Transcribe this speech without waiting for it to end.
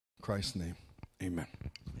Christ's name, amen.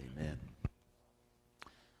 Amen.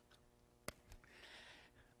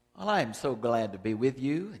 Well, I am so glad to be with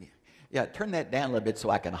you. Yeah, turn that down a little bit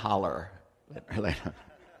so I can holler.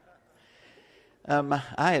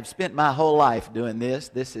 I have spent my whole life doing this.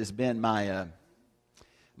 This has been my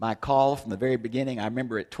call from the very beginning. I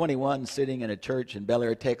remember at 21 sitting in a church in Bel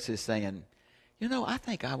Air, Texas, saying, I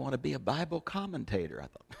think I want to be a Bible commentator.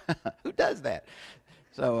 I thought, who does that?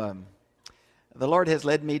 So the Lord has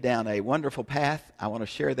led me down a wonderful path. I want to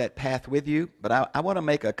share that path with you, but I want to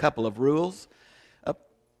make a couple of rules.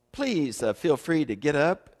 Please feel free to get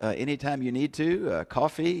up anytime you need to,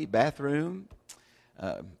 coffee, bathroom,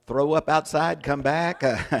 throw up outside, come back.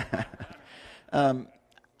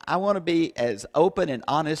 I want to be as open and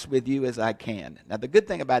honest with you as I can. Now, the good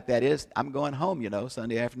thing about that is I'm going home,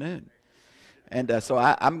 Sunday afternoon. And so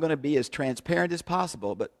I'm going to be as transparent as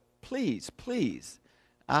possible. But please,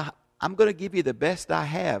 I'm going to give you the best I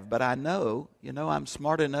have. But I know, I'm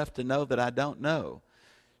smart enough to know that I don't know.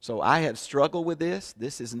 So I have struggled with this.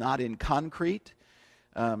 This is not in concrete.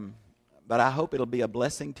 But I hope it'll be a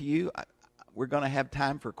blessing to you. We're going to have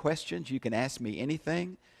time for questions. You can ask me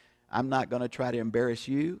anything. I'm not going to try to embarrass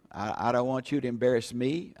you. I don't want you to embarrass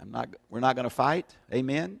me. We're not going to fight.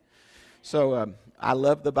 Amen. So I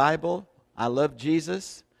love the Bible. I love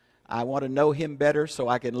Jesus. I want to know Him better so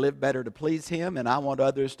I can live better to please Him, and I want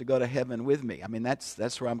others to go to heaven with me. I mean,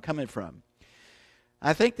 that's where I'm coming from.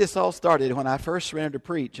 I think this all started when I first surrendered to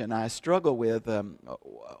preach, and I struggle with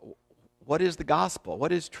what is the gospel?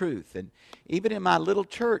 What is truth? And even in my little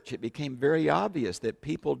church, it became very obvious that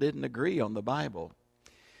people didn't agree on the Bible.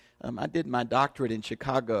 I did my doctorate in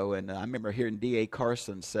Chicago, and I remember hearing D.A.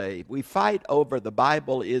 Carson say, we fight over the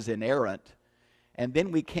Bible is inerrant, and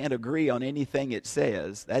then we can't agree on anything it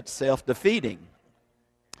says. That's self-defeating.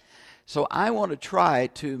 So I want to try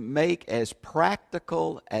to make as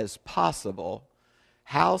practical as possible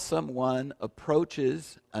how someone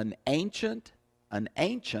approaches an ancient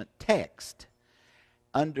text,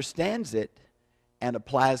 understands it, and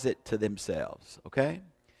applies it to themselves, okay?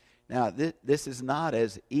 Now, this is not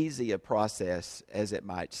as easy a process as it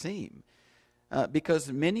might seem,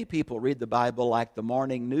 because many people read the Bible like the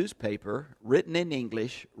morning newspaper, written in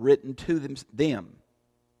English, written to them,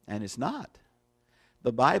 and it's not.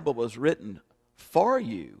 The Bible was written for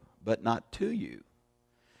you, but not to you.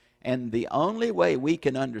 And the only way we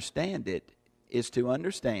can understand it is to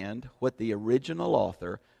understand what the original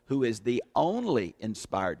author, who is the only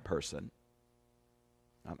inspired person,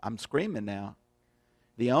 I'm screaming now,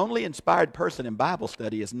 the only inspired person in Bible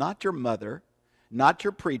study is not your mother, not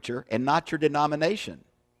your preacher, and not your denomination.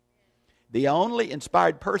 The only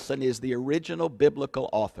inspired person is the original biblical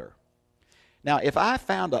author. Now, if I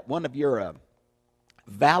found one of your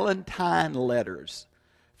Valentine letters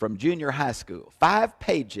from junior high school, 5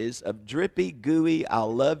 pages of drippy, gooey,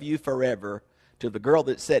 I'll love you forever to the girl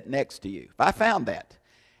that sat next to you, if I found that,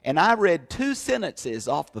 and I read 2 sentences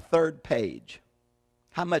off the 3rd page,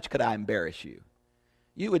 how much could I embarrass you?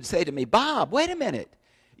 You would say to me, Bob, wait a minute.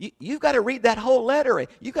 You've got to read that whole letter.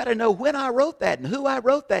 You've got to know when I wrote that and who I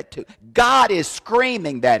wrote that to. God is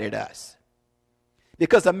screaming that at us.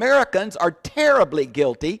 Because Americans are terribly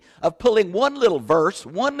guilty of pulling one little verse,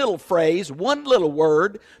 one little phrase, one little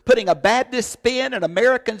word, putting a Baptist spin, an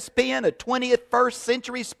American spin, a 21st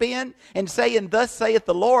century spin, and saying, thus saith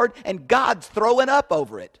the Lord, and God's throwing up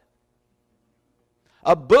over it.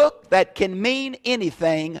 A book that can mean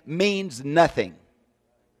anything means nothing.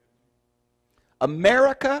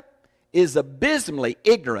 America is abysmally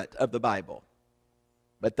ignorant of the Bible,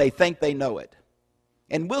 but they think they know it.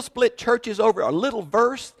 And we'll split churches over a little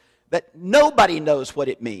verse that nobody knows what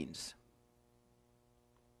it means.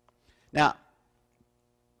 Now,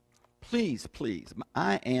 please,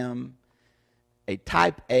 I am a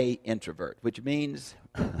type A introvert, which means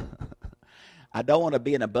I don't want to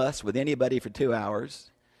be in a bus with anybody for 2 hours,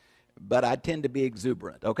 but I tend to be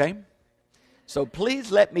exuberant, okay? So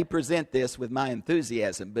please let me present this with my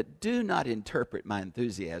enthusiasm, but do not interpret my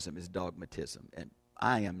enthusiasm as dogmatism. And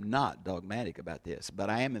I am not dogmatic about this, but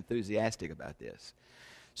I am enthusiastic about this.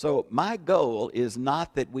 So my goal is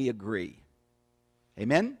not that we agree.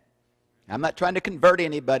 Amen? I'm not trying to convert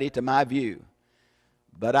anybody to my view,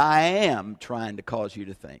 but I am trying to cause you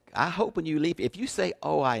to think. I hope when you leave, if you say,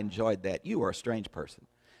 oh, I enjoyed that, you are a strange person,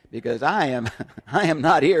 because I am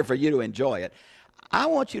not here for you to enjoy it. I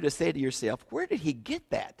want you to say to yourself, where did he get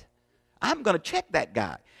that? I'm going to check that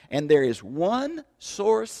guy. And there is one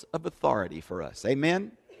source of authority for us.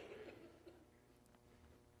 Amen?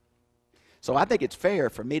 So I think it's fair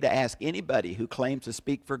for me to ask anybody who claims to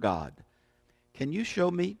speak for God, can you show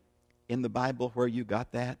me in the Bible where you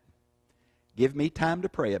got that? Give me time to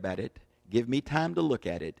pray about it. Give me time to look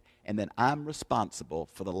at it. And then I'm responsible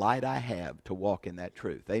for the light I have to walk in that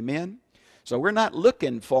truth. Amen? So we're not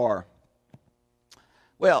looking for,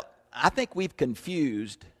 well, I think we've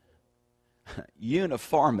confused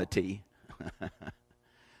uniformity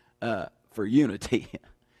for unity.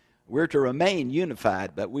 We're to remain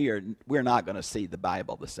unified, but we're not going to see the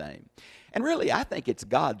Bible the same. And really, I think it's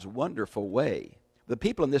God's wonderful way. The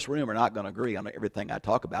people in this room are not going to agree on everything I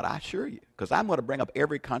talk about, I assure you, because I'm going to bring up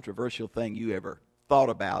every controversial thing you ever thought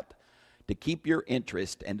about to keep your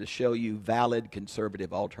interest and to show you valid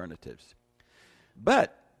conservative alternatives.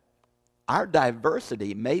 But our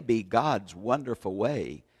diversity may be God's wonderful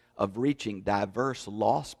way of reaching diverse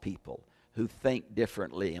lost people who think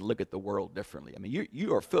differently and look at the world differently. I mean,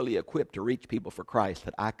 you are fully equipped to reach people for Christ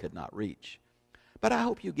that I could not reach. But I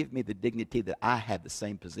hope you give me the dignity that I have the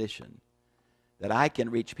same position, that I can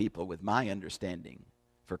reach people with my understanding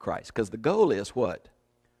for Christ. Because the goal is what?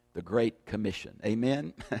 The Great Commission.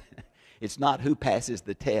 Amen? It's not who passes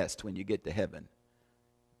the test when you get to heaven.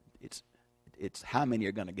 It's how many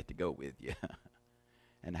are going to get to go with you.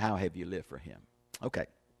 And how have you lived for Him? Okay.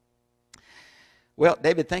 Well,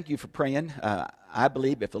 David, thank you for praying. I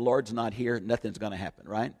believe if the Lord's not here, nothing's going to happen,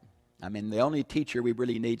 right? I mean, the only teacher we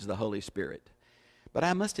really need is the Holy Spirit. But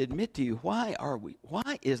I must admit to you, why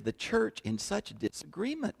is the church in such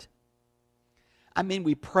disagreement? I mean,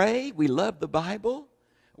 we pray, we love the Bible,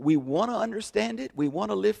 we want to understand it, we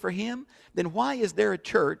want to live for Him. Then why is there a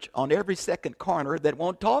church on every second corner that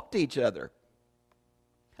won't talk to each other?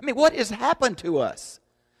 I mean, what has happened to us?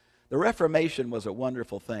 The Reformation was a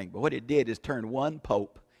wonderful thing, but what it did is turn one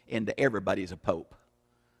pope into everybody's a pope.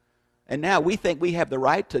 And now we think we have the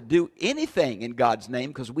right to do anything in God's name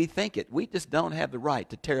because we think it. We just don't have the right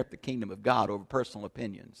to tear up the kingdom of God over personal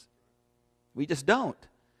opinions. We just don't.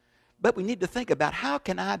 But we need to think about, how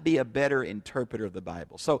can I be a better interpreter of the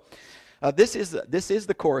Bible? So this is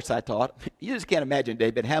the course I taught. You just can't imagine,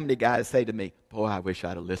 David, how many guys say to me, boy, I wish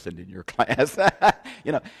I'd have listened in your class.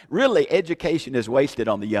 Really, education is wasted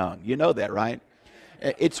on the young. You know that, right?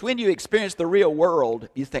 It's when you experience the real world,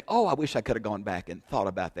 you think, oh, I wish I could have gone back and thought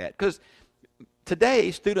about that. Because today,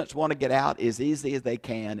 students want to get out as easy as they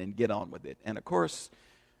can and get on with it. And, of course,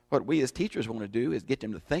 what we as teachers want to do is get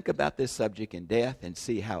them to think about this subject in depth and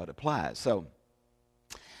see how it applies. So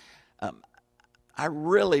I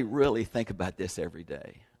really, really think about this every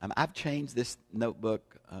day. I've changed this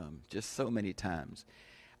notebook just so many times.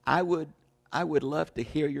 I would love to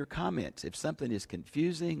hear your comments. If something is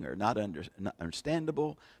confusing or not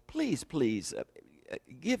understandable, please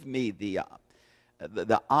give me the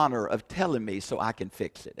honor of telling me so I can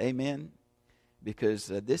fix it. Amen? Because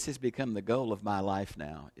this has become the goal of my life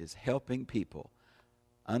now, is helping people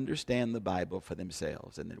understand the Bible for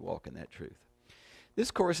themselves and then walk in that truth. This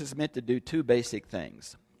course is meant to do two basic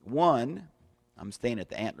things. One, I'm staying at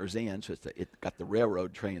the Antlers Inn, so it's got the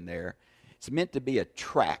railroad train there. It's meant to be a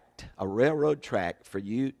tract, a railroad track for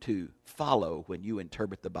you to follow when you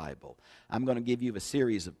interpret the Bible. I'm going to give you a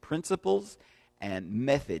series of principles and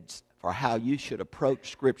methods for how you should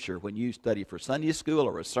approach Scripture when you study for Sunday school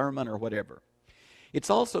or a sermon or whatever. It's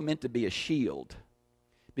also meant to be a shield,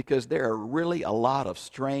 because there are really a lot of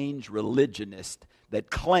strange religionists that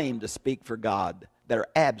claim to speak for God that are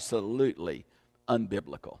absolutely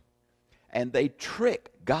unbiblical. And they trick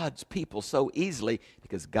God's people so easily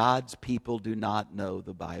because God's people do not know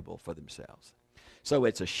the Bible for themselves. So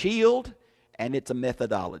it's a shield and it's a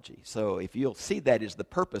methodology. So if you'll see that as the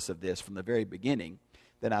purpose of this from the very beginning,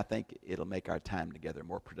 then I think it'll make our time together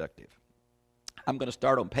more productive. I'm going to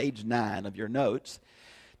start on page 9 of your notes.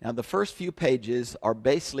 Now, the first few pages are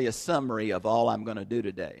basically a summary of all I'm going to do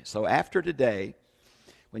today. So after today,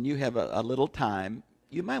 when you have a little time,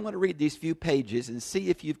 you might want to read these few pages and see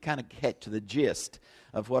if you've kind of get to the gist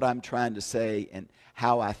of what I'm trying to say and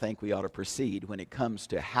how I think we ought to proceed when it comes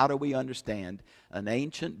to how do we understand an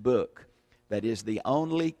ancient book that is the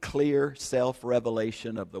only clear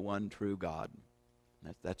self-revelation of the one true God.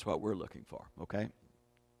 That's what we're looking for, okay?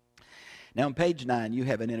 Now, on page 9, you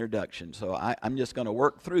have an introduction, so I'm just going to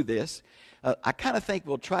work through this. I kind of think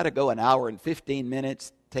we'll try to go an hour and 15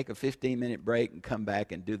 minutes, take a 15-minute break, and come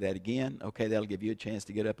back and do that again. Okay, that'll give you a chance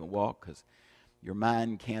to get up and walk, because your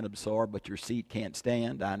mind can't absorb, but your seat can't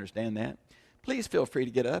stand. I understand that. Please feel free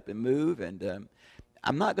to get up and move, and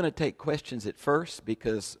I'm not going to take questions at first,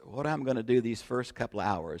 because what I'm going to do these first couple of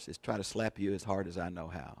hours is try to slap you as hard as I know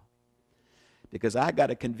how. Because I got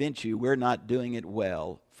to convince you we're not doing it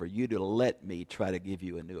well for you to let me try to give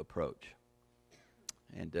you a new approach.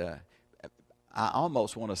 And I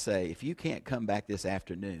almost want to say, if you can't come back this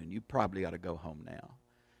afternoon, you probably ought to go home now.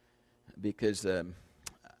 Because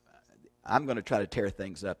I'm going to try to tear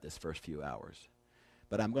things up this first few hours.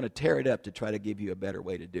 But I'm going to tear it up to try to give you a better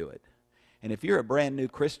way to do it. And if you're a brand new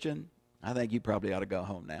Christian, I think you probably ought to go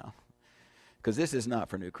home now. Because this is not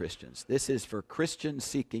for new Christians. This is for Christians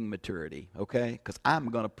seeking maturity, okay? Because I'm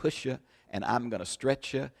going to push you, and I'm going to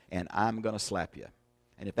stretch you, and I'm going to slap you.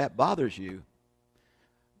 And if that bothers you,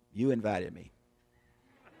 you invited me.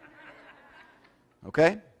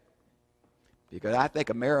 Okay? Because I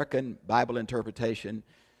think American Bible interpretation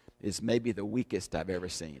is maybe the weakest I've ever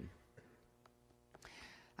seen.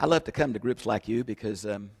 I love to come to groups like you because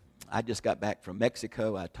I just got back from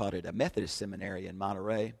Mexico. I taught at a Methodist seminary in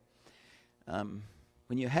Monterey.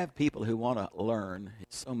 When you have people who want to learn,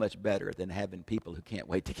 it's so much better than having people who can't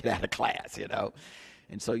wait to get out of class, you know.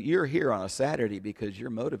 And so you're here on a Saturday because you're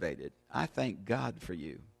motivated. I thank God for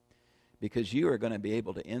you because you are going to be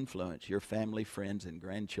able to influence your family, friends, and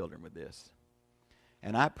grandchildren with this.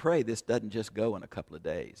 And I pray this doesn't just go in a couple of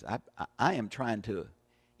days. I am trying to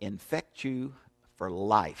infect you for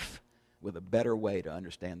life with a better way to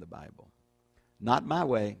understand the Bible. Not my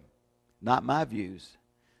way, not my views,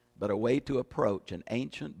 but a way to approach an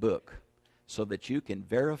ancient book so that you can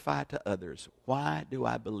verify to others, why do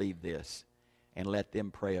I believe this? And let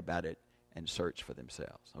them pray about it and search for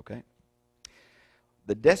themselves, okay?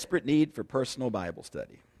 The desperate need for personal Bible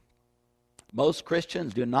study. Most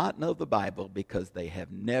Christians do not know the Bible because they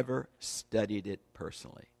have never studied it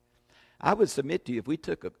personally. I would submit to you, if we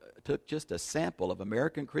took just a sample of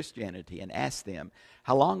American Christianity and asked them,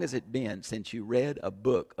 how long has it been since you read a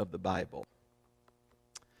book of the Bible?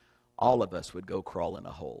 All of us would go crawl in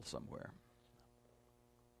a hole somewhere.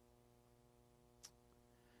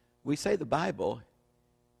 We say the Bible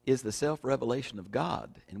is the self-revelation of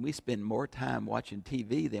God, and we spend more time watching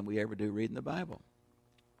TV than we ever do reading the Bible.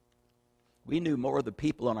 We knew more of the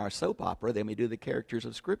people on our soap opera than we do the characters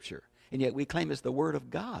of Scripture, and yet we claim it's the Word of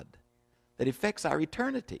God that affects our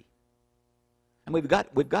eternity. And we've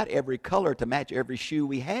got every color to match every shoe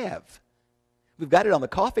we have. We've got it on the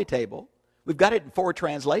coffee table. We've got it in 4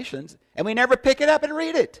 translations, and we never pick it up and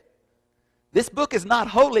read it. This book is not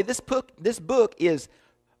holy. This book is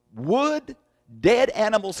wood, dead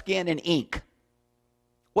animal skin, and ink.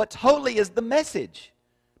 What's holy is the message,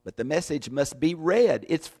 but the message must be read.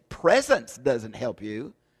 Its presence doesn't help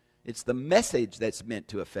you. It's the message that's meant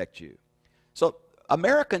to affect you. So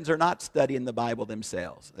Americans are not studying the Bible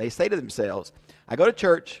themselves. They say to themselves, I go to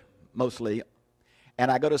church mostly, and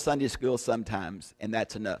I go to Sunday school sometimes, and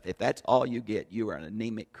that's enough. If that's all you get, you are an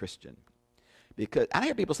anemic Christian. Because I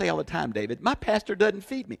hear people say all the time, David, my pastor doesn't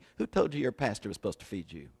feed me. Who told you your pastor was supposed to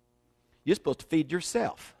feed you? You're supposed to feed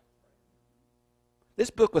yourself. This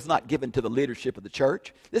book was not given to the leadership of the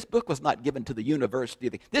church. This book was not given to the university.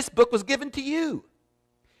 This book was given to you.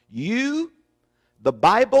 You, the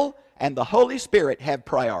Bible, and the Holy Spirit have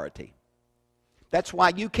priority. That's why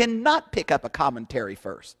you cannot pick up a commentary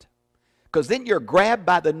first. Because then you're grabbed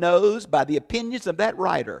by the nose by the opinions of that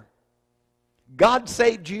writer. God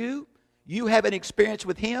saved you. You have an experience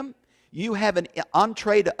with Him. You have an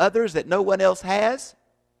entree to others that no one else has.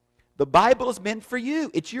 The Bible is meant for you.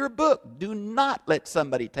 It's your book. Do not let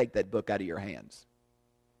somebody take that book out of your hands.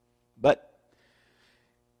 But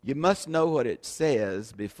you must know what it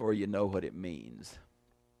says before you know what it means.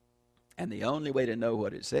 And the only way to know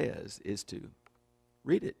what it says is to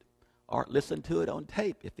read it or listen to it on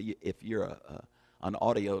tape if you're an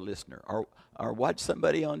audio listener, or watch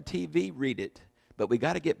somebody on TV read it. But we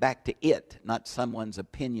got to get back to it, not someone's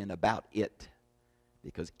opinion about it,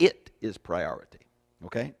 because it is priority.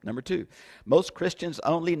 Okay? Number 2, most Christians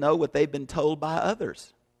only know what they've been told by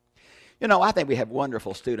others. You know, I think we have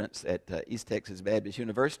wonderful students at East Texas Baptist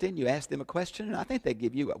University, and you ask them a question, and I think they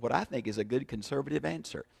give you what I think is a good conservative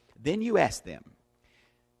answer. Then you ask them,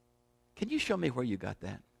 can you show me where you got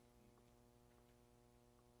that?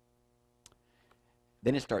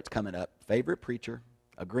 Then it starts coming up. Favorite preacher,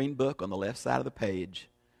 a green book on the left side of the page,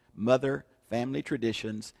 mother, family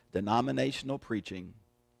traditions, denominational preaching.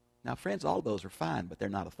 Now, friends, all those are fine, but they're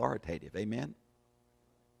not authoritative. Amen?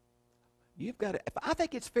 You've got to, I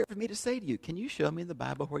think it's fair for me to say to you, can you show me in the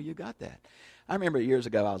Bible where you got that? I remember years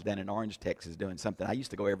ago I was down in Orange, Texas doing something. I used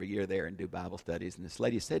to go every year there and do Bible studies, and this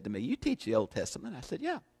lady said to me, you teach the Old Testament? I said,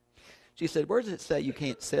 yeah. She said, where does it say you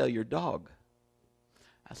can't sell your dog?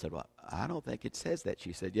 I said, well, I don't think it says that.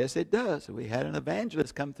 She said, yes, it does. So we had an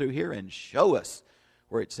evangelist come through here and show us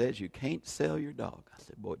where it says you can't sell your dog. I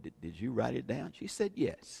said, boy, did you write it down? She said,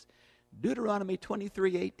 yes. Deuteronomy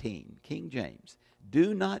 23:18, King James.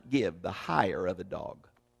 Do not give the hire of a dog.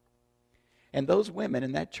 And those women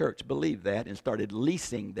in that church believed that and started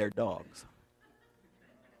leasing their dogs.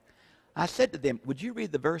 I said to them, would you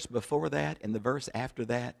read the verse before that and the verse after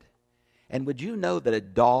that? And would you know that a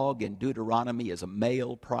dog in Deuteronomy is a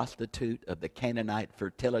male prostitute of the Canaanite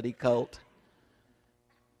fertility cult?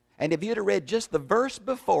 And if you'd have read just the verse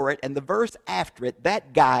before it and the verse after it,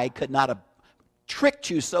 that guy could not have tricked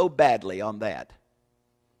you so badly on that.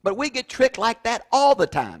 But we get tricked like that all the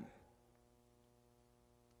time.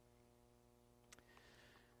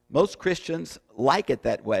 Most Christians like it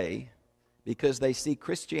that way because they see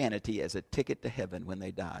Christianity as a ticket to heaven when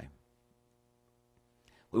they die.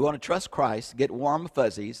 We want to trust Christ, get warm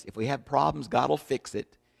fuzzies. If we have problems, God will fix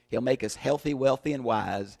it. He'll make us healthy, wealthy, and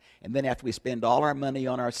wise. And then after we spend all our money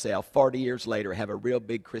on ourselves, 40 years later, have a real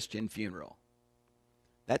big Christian funeral.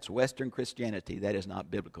 That's Western Christianity. That is not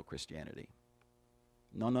biblical Christianity.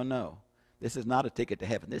 No, no, no. This is not a ticket to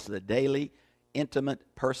heaven. This is a daily, intimate,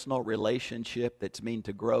 personal relationship that's meant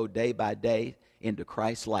to grow day by day into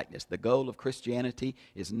Christ's likeness. The goal of Christianity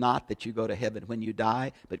is not that you go to heaven when you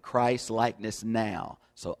die, but Christ's likeness now,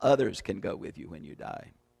 so others can go with you when you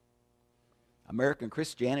die. American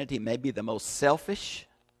Christianity may be the most selfish,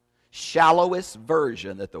 shallowest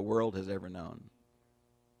version that the world has ever known.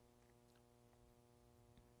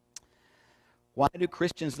 Why do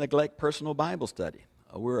Christians neglect personal Bible study?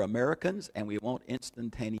 We're Americans and we want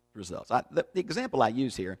instantaneous results. The example I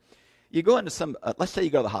use here, you go into let's say you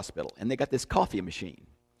go to the hospital and they got this coffee machine.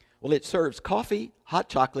 Well, it serves coffee, hot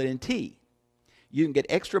chocolate, and tea. You can get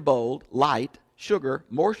extra bold, light, sugar,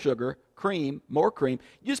 cream, more cream.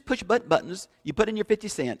 You just push buttons, you put in your 50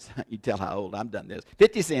 cents. You tell how old I've done this.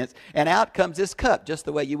 50 cents, and out comes this cup just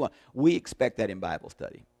the way you want. We expect that in Bible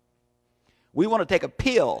study. We want to take a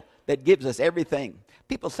pill that gives us everything.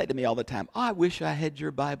 People say to me all the time, oh, I wish I had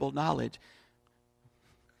your Bible knowledge.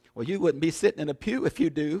 Well, you wouldn't be sitting in a pew if you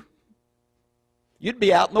do. You'd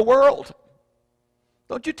be out in the world.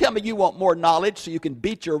 Don't you tell me you want more knowledge so you can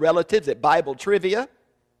beat your relatives at Bible trivia.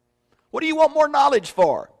 What do you want more knowledge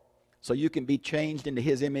for? So you can be changed into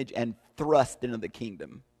His image and thrust into the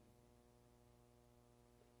kingdom.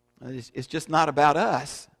 It's just not about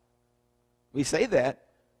us. We say that,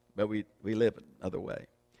 but we live another way.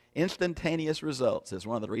 Instantaneous results is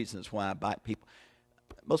one of the reasons why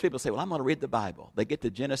most people say, well, I'm going to read the Bible. They get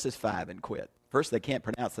to Genesis 5 and quit. First, they can't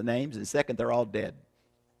pronounce the names, and second, they're all dead,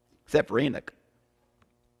 except for Enoch.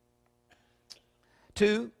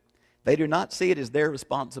 2, they do not see it as their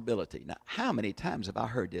responsibility. Now, how many times have I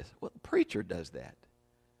heard this? Well, the preacher does that.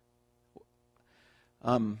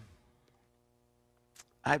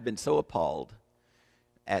 I've been so appalled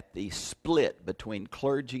at the split between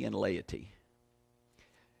clergy and laity.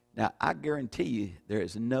 Now, I guarantee you there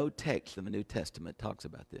is no text in the New Testament that talks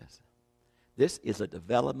about this. This is a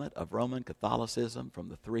development of Roman Catholicism from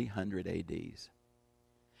the 300 ADs.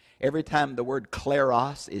 Every time the word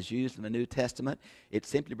kleros is used in the New Testament, it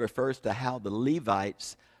simply refers to how the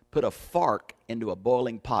Levites put a fork into a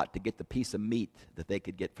boiling pot to get the piece of meat that they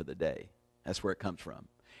could get for the day. That's where it comes from.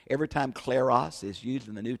 Every time kleros is used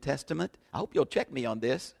in the New Testament, I hope you'll check me on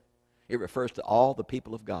this, it refers to all the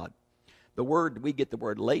people of God. The word we get the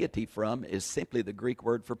word laity from is simply the Greek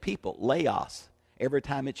word for people, laos. Every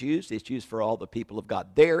time it's used for all the people of God.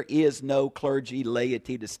 There is no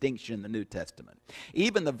clergy-laity distinction in the New Testament.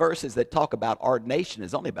 Even the verses that talk about ordination,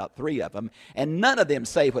 there's only about 3 of them, and none of them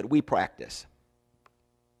say what we practice.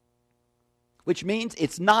 Which means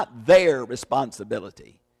it's not their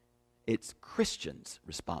responsibility. It's Christians'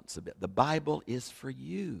 responsibility. The Bible is for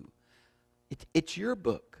you. It's your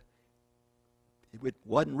book. It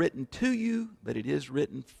wasn't written to you, but it is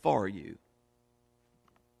written for you.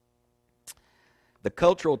 The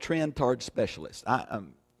cultural trend towards specialists.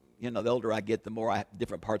 The older I get, the more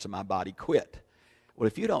different parts of my body quit. Well,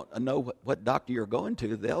 if you don't know what doctor you're going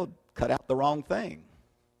to, they'll cut out the wrong thing.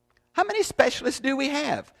 How many specialists do we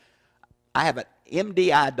have? I have an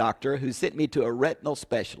MD eye doctor who sent me to a retinal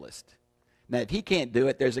specialist. Now, if he can't do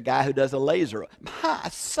it, there's a guy who does a laser. My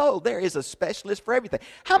soul, there is a specialist for everything.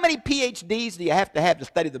 How many PhDs do you have to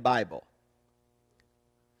study the Bible?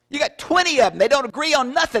 You got 20 of them. They don't agree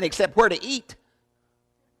on nothing except where to eat.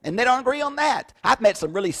 And they don't agree on that. I've met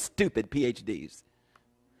some really stupid PhDs.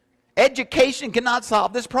 Education cannot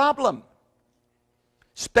solve this problem.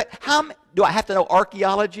 Do I have to know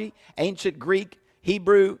archaeology, ancient Greek,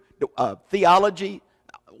 Hebrew, theology?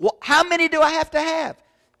 How many do I have to have?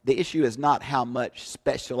 The issue is not how much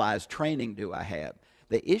specialized training do I have.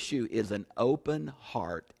 The issue is an open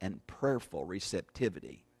heart and prayerful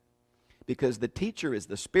receptivity. Because the teacher is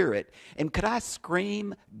the Spirit. And could I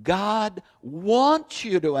scream, God wants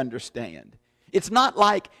you to understand. It's not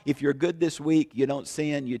like if you're good this week, you don't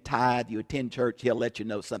sin, you tithe, you attend church, He'll let you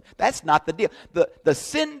know something. That's not the deal. The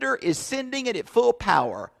sender is sending it at full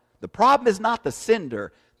power. The problem is not the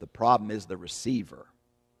sender. The problem is the receiver.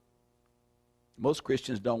 Most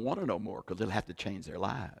Christians don't want to know more because they'll have to change their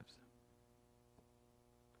lives.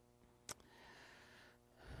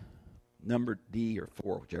 Number D or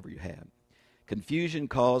 4, whichever you have. Confusion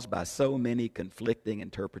caused by so many conflicting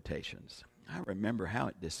interpretations. I remember how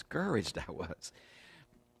discouraged I was.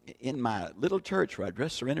 In my little church where I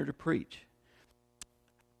just surrendered to preach,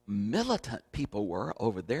 militant people were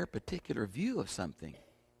over their particular view of something.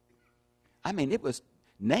 I mean, it was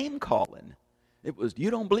name calling. It was, you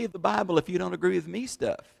don't believe the Bible if you don't agree with me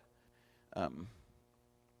stuff. I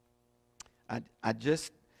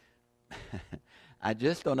just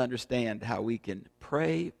don't understand how we can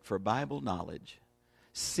pray for Bible knowledge,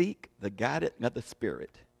 seek the guidance of the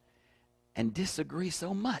Spirit, and disagree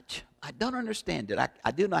so much. I don't understand it.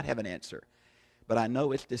 I do not have an answer. But I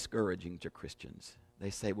know it's discouraging to Christians. They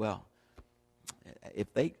say, well,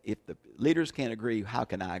 if the leaders can't agree, how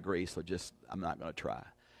can I agree? So I'm not going to try.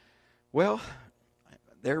 Well,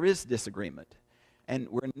 there is disagreement. And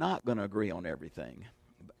we're not going to agree on everything.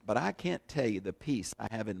 But I can't tell you the peace I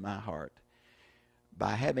have in my heart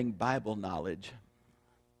by having Bible knowledge.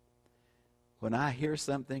 When I hear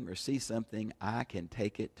something or see something, I can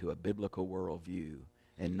take it to a biblical worldview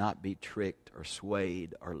and not be tricked or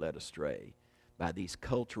swayed or led astray by these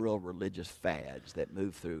cultural religious fads that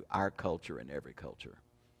move through our culture and every culture.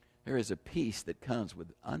 There is a peace that comes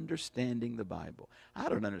with understanding the Bible. I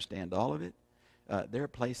don't understand all of it. There are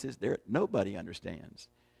places nobody understands.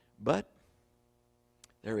 But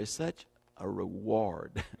there is such a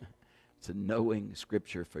reward to knowing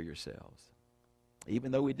Scripture for yourselves.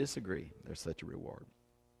 Even though we disagree, there's such a reward.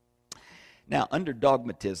 Now, under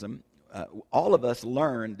dogmatism, all of us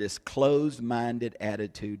learn this closed-minded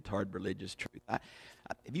attitude toward religious truth.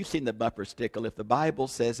 Have you seen the bumper sticker? If the Bible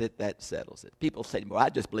says it, that settles it. People say, well, I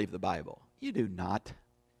just believe the Bible. You do not.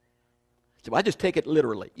 So I just take it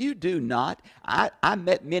literally. You do not. I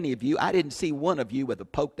met many of you. I didn't see one of you with a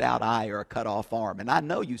poked-out eye or a cut-off arm, and I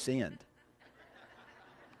know you sinned.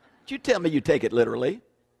 But you tell me you take it literally.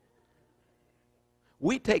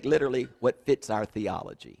 We take literally what fits our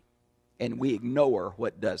theology, and we ignore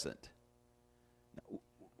what doesn't.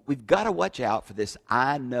 We've got to watch out for this,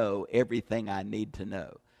 I know everything I need to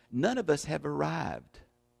know. None of us have arrived.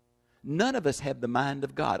 None of us have the mind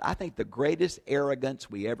of God. I think the greatest arrogance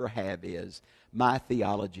we ever have is, my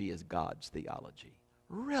theology is God's theology.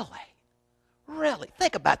 Really? Really?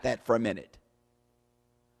 Think about that for a minute.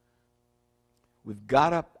 We've got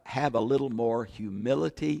to have a little more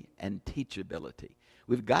humility and teachability.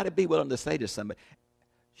 We've got to be willing to say to somebody,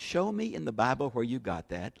 show me in the Bible where you got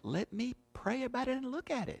that. Let me pray about it and look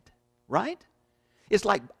at it. Right? It's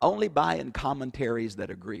like only buying commentaries that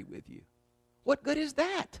agree with you. What good is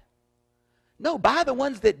that? No, buy the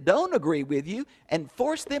ones that don't agree with you and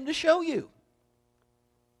force them to show you.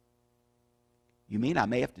 You mean I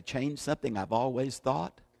may have to change something I've always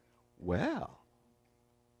thought? Well,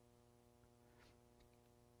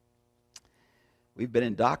 we've been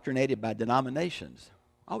indoctrinated by denominations.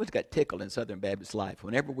 I always got tickled in Southern Baptist life.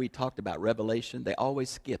 Whenever we talked about Revelation, they always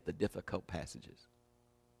skipped the difficult passages.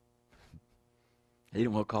 They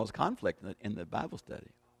didn't want to cause conflict in the Bible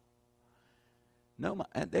study. No,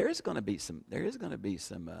 there is going to be some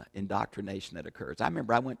indoctrination that occurs. I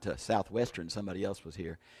remember I went to Southwestern. Somebody else was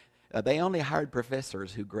here. They only hired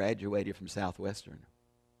professors who graduated from Southwestern.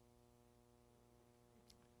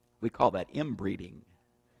 We call that inbreeding.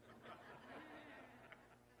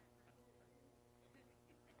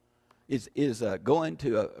 Is going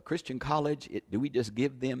to a Christian college, do we just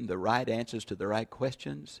give them the right answers to the right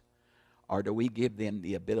questions? Or do we give them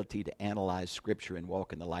the ability to analyze Scripture and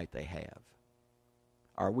walk in the light they have?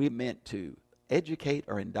 Are we meant to educate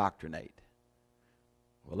or indoctrinate?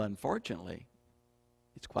 Well, unfortunately,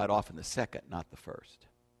 it's quite often the second, not the first.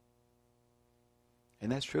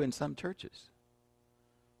 And that's true in some churches.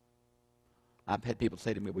 I've had people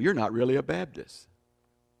say to me, well, you're not really a Baptist.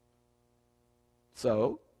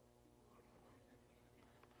 So,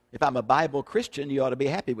 if I'm a Bible Christian, you ought to be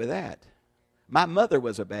happy with that. My mother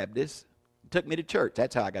was a Baptist. Took me to church.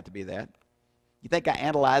 That's how I got to be that. You think I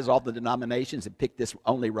analyzed all the denominations and picked this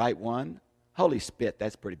only right one? Holy spit,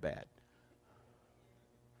 that's pretty bad.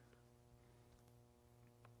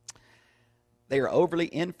 They are overly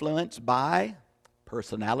influenced by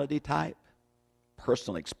personality type,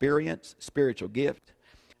 personal experience, spiritual gift.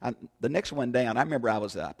 The next one down, I remember I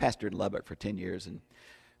was a pastor in Lubbock for 10 years, and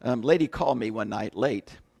a lady called me one night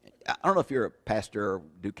late. I don't know if you're a pastor or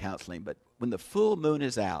do counseling, but when the full moon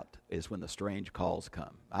is out is when the strange calls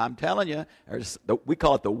come. I'm telling you, we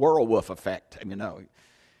call it the werewolf effect. Well,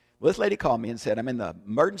 this lady called me and said, I'm in the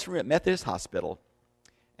emergency room at Methodist Hospital,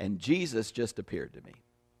 and Jesus just appeared to me.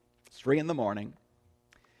 It's 3 a.m.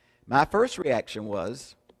 My first reaction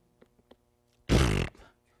was,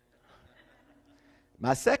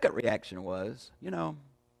 my second reaction was, that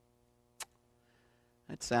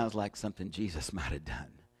sounds like something Jesus might have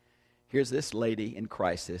done. Here's this lady in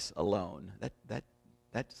crisis alone.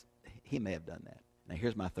 He may have done that. Now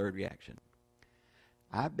here's my third reaction.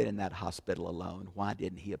 I've been in that hospital alone. Why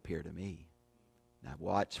didn't he appear to me? Now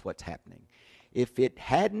watch what's happening. If it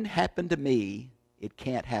hadn't happened to me, it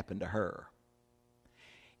can't happen to her.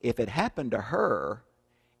 If it happened to her,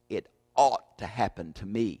 it ought to happen to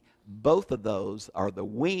me. Both of those are the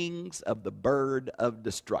wings of the bird of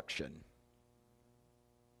destruction.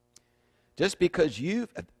 Just because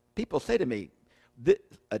people say to me,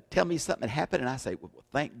 tell me something happened, and I say, well,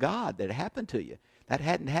 thank God that it happened to you. That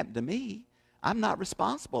hadn't happened to me. I'm not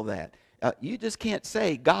responsible for that. You just can't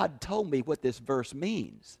say, God told me what this verse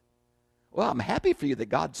means. Well, I'm happy for you that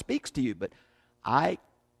God speaks to you, but I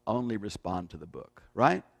only respond to the book,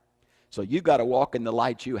 right? So you got to walk in the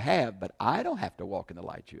light you have, but I don't have to walk in the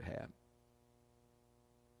light you have.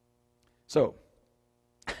 So,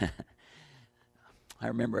 I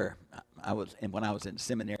remember when I was in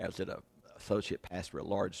seminary, I was at an associate pastor at a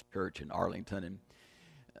large church in Arlington, and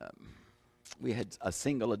we had a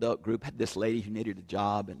single adult group. Had this lady who needed a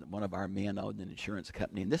job, and one of our men owned an insurance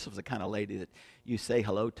company. And this was the kind of lady that you say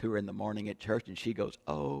hello to her in the morning at church, and she goes,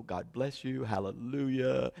 "Oh, God bless you,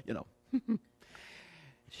 hallelujah,"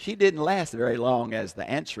 She didn't last very long as the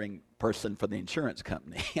answering person for the insurance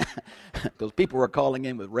company, because people were calling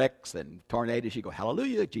in with wrecks and tornadoes. She go,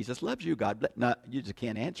 "Hallelujah, Jesus loves you, God bless." No, you just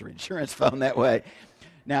can't answer an insurance phone that way.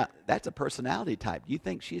 Now, that's a personality type. Do you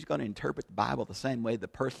think she's going to interpret the Bible the same way the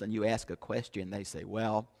person you ask a question, they say,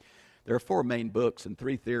 well, there are 4 main books and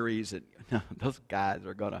 3 theories, and those guys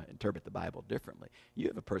are going to interpret the Bible differently. You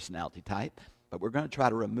have a personality type, but we're going to try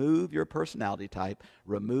to remove your personality type,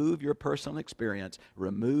 remove your personal experience,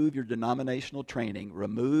 remove your denominational training,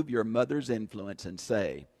 remove your mother's influence, and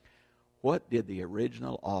say, what did the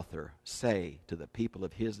original author say to the people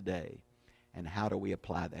of his day, and how do we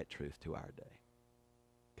apply that truth to our day?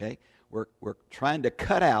 Okay, we're trying to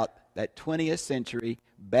cut out that 20th century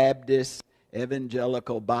Baptist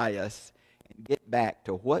evangelical bias and get back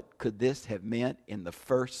to what could this have meant in the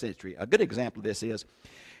first century. A good example of this is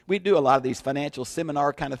we do a lot of these financial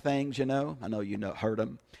seminar kind of things, I know heard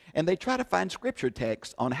them, and they try to find scripture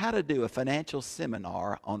texts on how to do a financial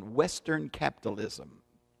seminar on Western capitalism.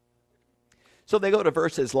 So they go to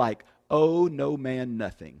verses like, "Oh, no man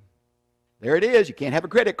nothing." There it is. You can't have a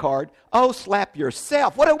credit card. Oh, slap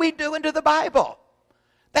yourself. What are we doing to the Bible?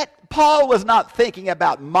 That Paul was not thinking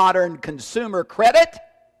about modern consumer credit.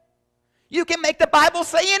 You can make the Bible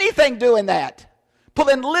say anything doing that.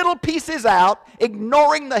 Pulling little pieces out,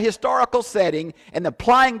 ignoring the historical setting, and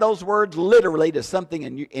applying those words literally to something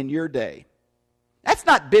in your day. That's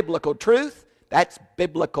not biblical truth. That's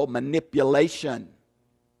biblical manipulation.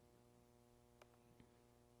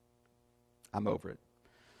 I'm over it.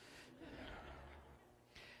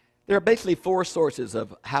 There are basically 4 sources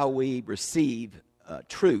of how we receive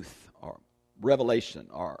truth or revelation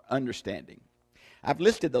or understanding. I've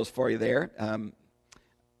listed those for you there.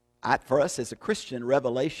 For us as a Christian,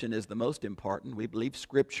 revelation is the most important. We believe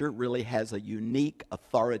Scripture really has a unique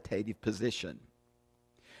authoritative position.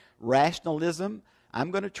 Rationalism, I'm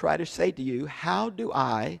going to try to say to you, how do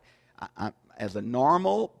I as a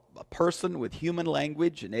normal person with human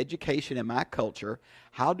language and education in my culture,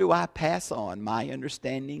 how do I pass on my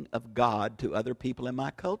understanding of God to other people in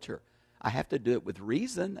my culture? I have to do it with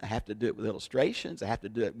reason. I have to do it with illustrations. I have to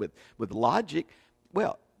do it with logic.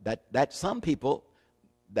 Well, that some people,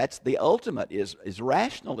 that's the ultimate is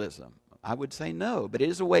rationalism. I would say no, but it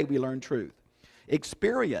is a way we learn truth.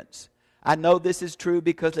 Experience. I know this is true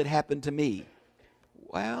because it happened to me.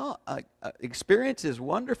 Well, experience is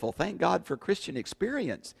wonderful. Thank God for Christian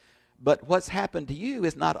experience. But what's happened to you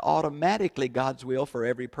is not automatically God's will for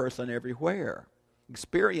every person everywhere.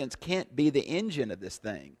 Experience can't be the engine of this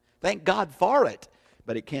thing. Thank God for it,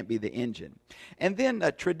 but it can't be the engine. And then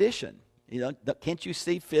tradition. Can't you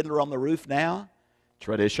see Fiddler on the Roof now?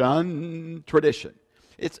 Tradition.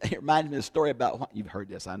 It reminds me of a story about, you've heard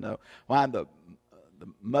this, I know, why the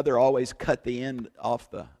mother always cut the end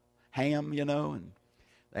off the ham, and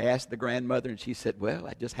they asked the grandmother, and she said, well,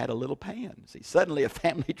 I just had a little pan. See, suddenly a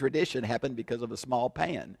family tradition happened because of a small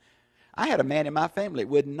pan. I had a man in my family that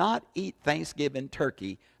would not eat Thanksgiving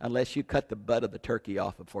turkey unless you cut the butt of the turkey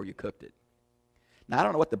off before you cooked it. Now, I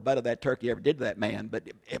don't know what the butt of that turkey ever did to that man, but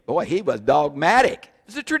boy, he was dogmatic. It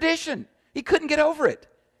was a tradition. He couldn't get over it.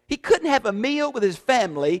 He couldn't have a meal with his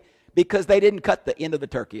family because they didn't cut the end of the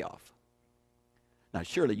turkey off. Now,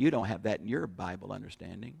 surely you don't have that in your Bible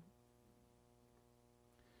understanding.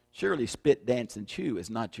 Surely spit, dance, and chew is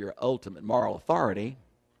not your ultimate moral authority.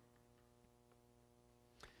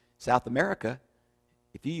 South America,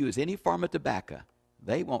 if you use any form of tobacco,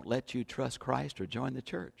 they won't let you trust Christ or join the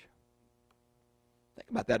church. Think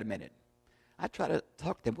about that a minute. I try to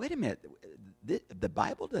talk to them. Wait a minute. The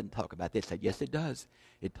Bible doesn't talk about this. They say, yes, it does.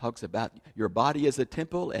 It talks about your body is a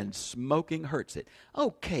temple and smoking hurts it.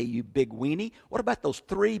 Okay, you big weenie. What about those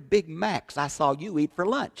 3 Big Macs I saw you eat for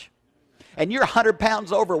lunch? And you're 100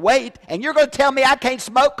 pounds overweight, and you're going to tell me I can't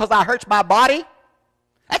smoke because I hurts my body?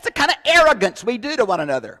 That's the kind of arrogance we do to one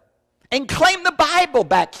another. And claim the Bible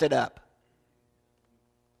backs it up.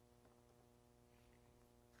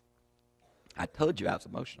 I told you I was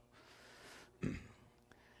emotional.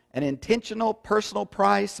 An intentional personal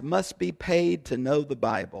price must be paid to know the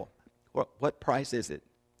Bible. What price is it?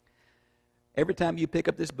 Every time you pick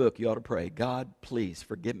up this book, you ought to pray, God, please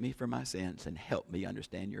forgive me for my sins and help me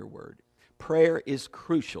understand your word. Prayer is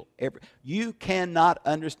crucial. You cannot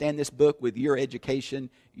understand this book with your education,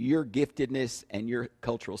 your giftedness, and your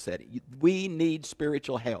cultural setting. We need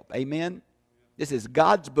spiritual help. Amen? This is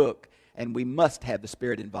God's book, and we must have the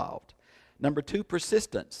Spirit involved. Number 2,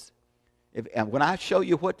 persistence. And when I show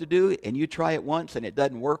you what to do and you try it once and it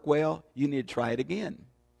doesn't work well, you need to try it again.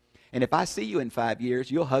 And if I see you in 5 years,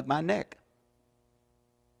 you'll hug my neck.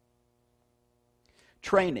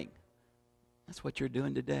 Training. That's what you're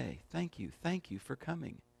doing today. Thank you. Thank you for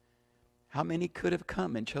coming. How many could have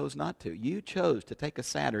come and chose not to? You chose to take a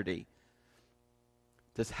Saturday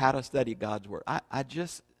to how to study God's Word. I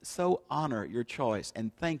just so honor your choice,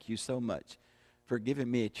 and thank you so much for giving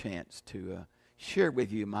me a chance to share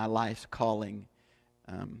with you my life's calling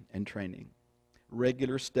and training.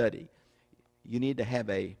 Regular study. You need to have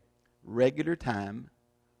a regular time,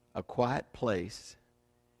 a quiet place,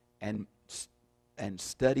 and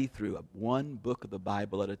study through one book of the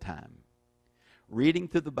Bible at a time. Reading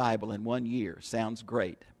through the Bible in 1 year sounds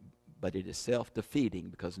great, but it is self-defeating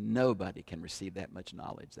because nobody can receive that much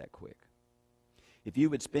knowledge that quick. If you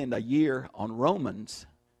would spend a year on Romans,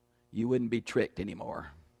 you wouldn't be tricked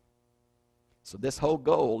anymore. So this whole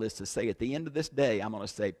goal is to say at the end of this day, I'm going to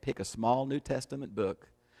say pick a small New Testament book.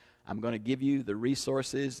 I'm going to give you the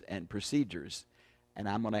resources and procedures, and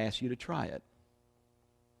I'm going to ask you to try it.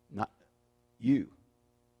 Not you.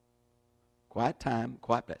 Quiet time,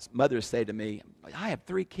 quiet place. Mothers say to me, I have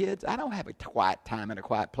 3 kids. I don't have a quiet time in a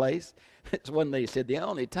quiet place. It's one lady said, the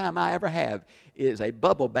only time I ever have is a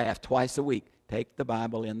bubble bath twice a week. Take the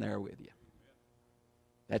Bible in there with you.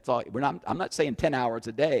 That's all. I'm not saying 10 hours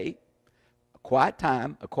a day. A quiet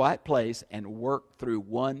time, a quiet place, and work through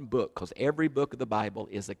one book, because every book of the Bible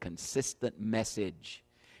is a consistent message.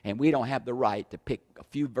 And we don't have the right to pick a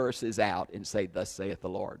few verses out and say, thus saith the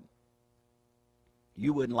Lord.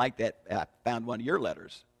 You wouldn't like that. I found one of your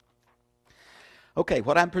letters. Okay,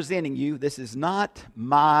 what I'm presenting you, this is not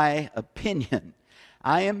my opinion.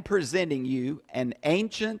 I am presenting you an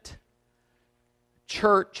ancient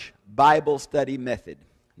church Bible study method.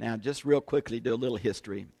 Now, just real quickly, do a little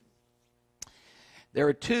history. There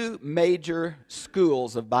are 2 major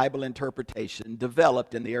schools of Bible interpretation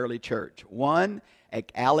developed in the early church. One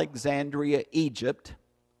at Alexandria, Egypt.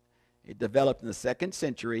 It developed in the 2nd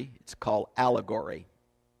century. It's called allegory.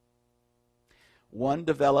 One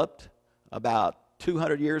developed about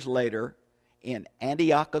 200 years later in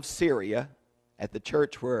Antioch of Syria at the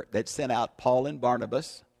church that sent out Paul and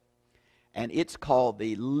Barnabas. And it's called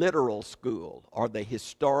the literal school or the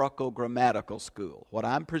historical-grammatical school. What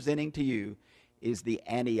I'm presenting to you is the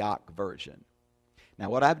Antioch version. Now,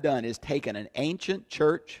 what I've done is taken an ancient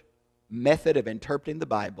church method of interpreting the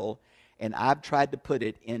Bible, and I've tried to put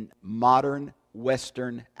it in modern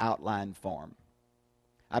Western outline form.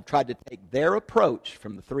 I've tried to take their approach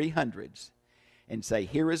from the 300s and say,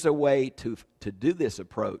 here is a way to do this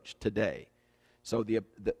approach today. So the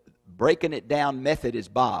breaking it down method is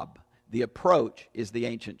Bob. The approach is the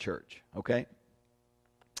ancient church, okay?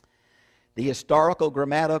 The historical,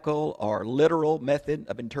 grammatical, or literal method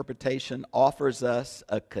of interpretation offers us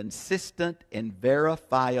a consistent and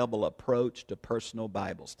verifiable approach to personal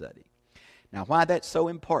Bible study. Now, why that's so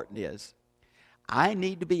important is I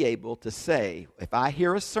need to be able to say, if I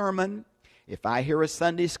hear a sermon, if I hear a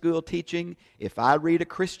Sunday school teaching, if I read a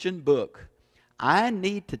Christian book, I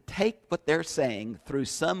need to take what they're saying through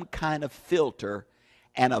some kind of filter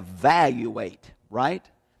and evaluate, right?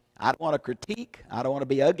 I don't want to critique, I don't want to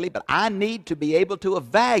be ugly, but I need to be able to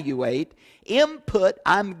evaluate input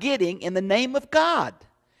I'm getting in the name of God.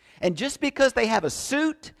 And just because they have a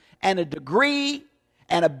suit and a degree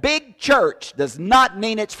and a big church does not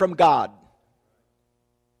mean it's from God.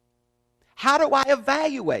 How do I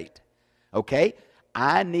evaluate? Okay,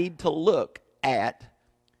 I need to look at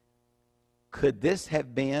Could this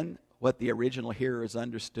have been what the original hearers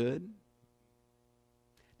understood?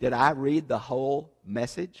 Did I read the whole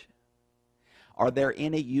message? Are there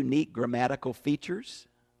any unique grammatical features?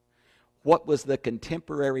 What was the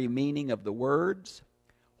contemporary meaning of the words?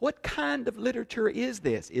 What kind of literature is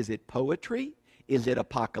this? Is it poetry? Is it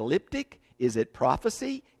apocalyptic? Is it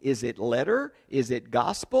prophecy? Is it letter? Is it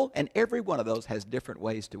gospel? And every one of those has different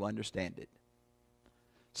ways to understand it.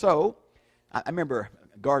 So, I remember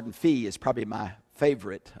Gordon Fee is probably my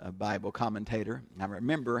favorite Bible commentator. I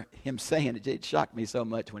remember him saying, it shocked me so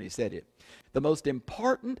much when he said it, the most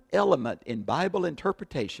important element in Bible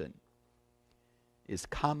interpretation is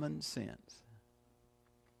common sense.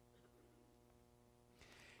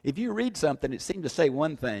 If you read something, it seems to say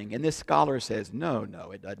one thing, and this scholar says, no,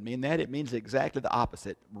 it doesn't mean that. It means exactly the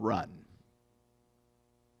opposite. Run.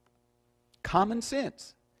 Common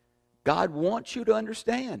sense. God wants you to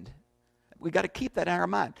understand. We've got to keep that in our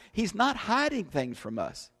mind. He's not hiding things from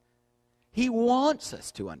us. He wants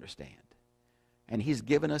us to understand. And He's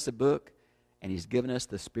given us a book, and He's given us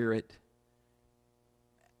the Spirit,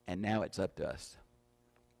 and now it's up to us.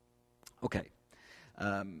 Okay.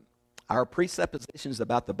 Our presuppositions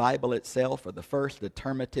about the Bible itself are the first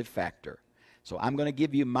determinative factor. So I'm going to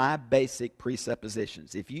give you my basic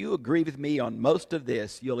presuppositions. If you agree with me on most of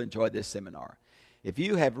this, you'll enjoy this seminar. If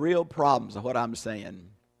you have real problems with what I'm saying,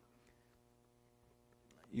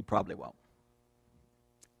 you probably won't.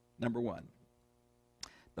 Number one,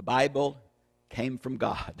 the Bible came from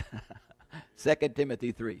God. 2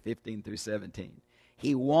 Timothy 3:15 through 17.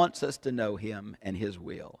 He wants us to know Him and His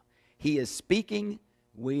will. He is speaking,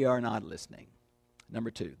 we are not listening.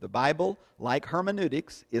 Number two, the Bible, like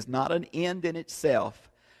hermeneutics, is not an end in itself,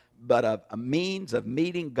 but a means of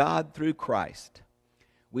meeting God through Christ.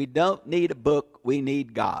 We don't need a book, we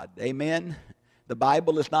need God. Amen? The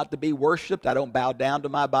Bible is not to be worshiped. I don't bow down to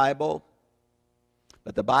my Bible.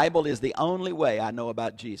 But the Bible is the only way I know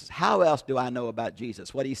about Jesus. How else do I know about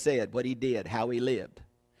Jesus? What He said, what He did, how He lived.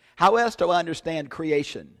 How else do I understand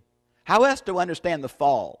creation? How else do I understand the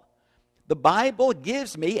fall? The Bible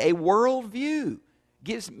gives me a worldview,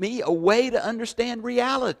 gives me a way to understand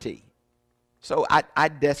reality. So I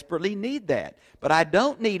desperately need that. But I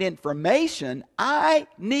don't need information. I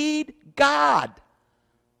need God.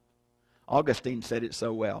 Augustine said it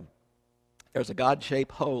so well. There's a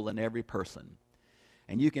God-shaped hole in every person.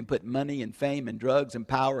 And you can put money and fame and drugs and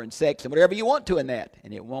power and sex and whatever you want to in that,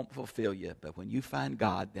 and it won't fulfill you. But when you find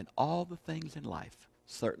God, then all the things in life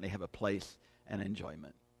certainly have a place and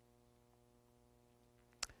enjoyment.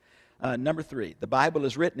 Number three, the Bible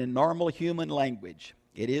is written in normal human language.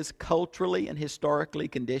 It is culturally and historically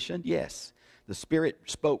conditioned, yes. The Spirit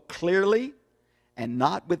spoke clearly and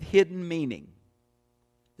not with hidden meaning.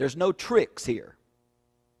 There's no tricks here.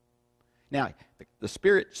 Now, the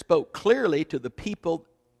Spirit spoke clearly to the people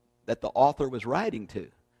that the author was writing to.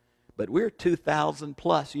 But we're 2,000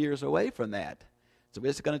 plus years away from that. So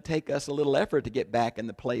it's going to take us a little effort to get back in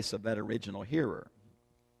the place of that original hearer.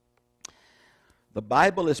 The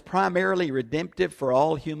Bible is primarily redemptive for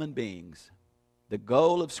all human beings. The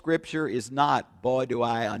goal of Scripture is not, boy, do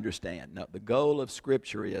I understand. No, the goal of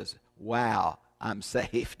Scripture is, wow, I'm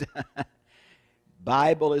saved.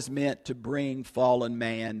 Bible is meant to bring fallen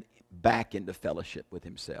man back into fellowship with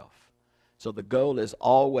himself. So the goal is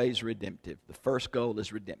always redemptive. The first goal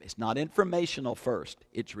is redemptive. It's not informational first.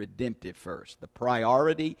 It's redemptive first. The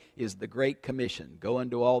priority is the Great Commission. Go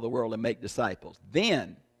into all the world and make disciples.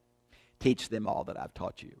 Then teach them all that I've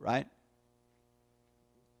taught you, right?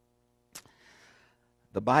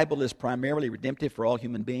 The Bible is primarily redemptive for all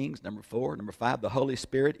human beings. Number four. Number five, the Holy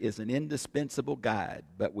Spirit is an indispensable guide.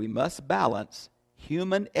 But we must balance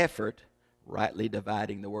human effort, rightly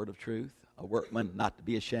dividing the word of truth, a workman not to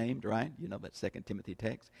be ashamed, right? You know that 2 Timothy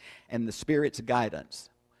text. And the Spirit's guidance.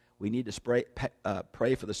 We need to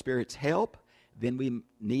pray for the Spirit's help. Then we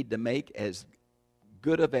need to make as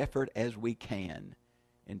good of effort as we can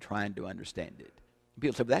in trying to understand it.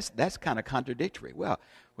 People say, that's kind of contradictory. Well,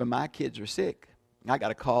 when my kids are sick, I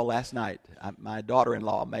got a call last night. My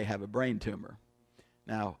daughter-in-law may have a brain tumor.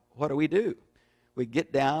 Now, what do? We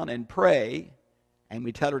get down and pray, and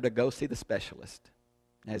we tell her to go see the specialist.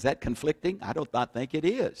 Now, is that conflicting? I do not think it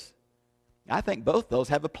is. I think both those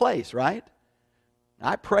have a place, right?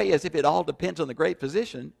 I pray as if it all depends on the great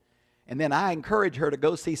physician, and then I encourage her to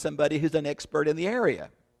go see somebody who's an expert in the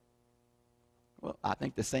area. Well, I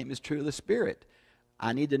think the same is true of the Spirit.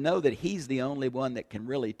 I need to know that He's the only one that can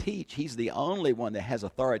really teach. He's the only one that has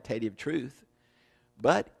authoritative truth.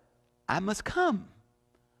 But I must come.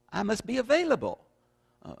 I must be available.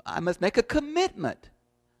 I must make a commitment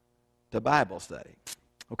to Bible study.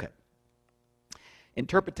 Okay.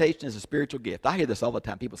 Interpretation is a spiritual gift. I hear this all the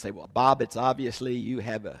time. People say, well, Bob, it's obviously you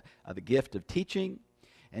have the gift of teaching,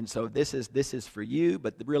 and so this is for you,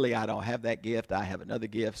 but really I don't have that gift. I have another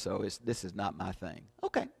gift, so this is not my thing.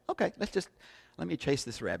 Okay, let me chase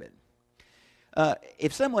this rabbit.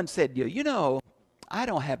 If someone said to you, I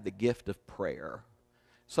don't have the gift of prayer,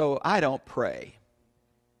 so I don't pray.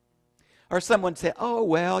 Or someone said, oh,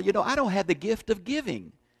 well, I don't have the gift of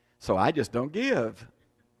giving, so I just don't give.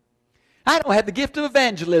 I don't have the gift of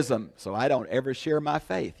evangelism, so I don't ever share my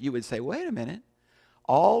faith. You would say, wait a minute.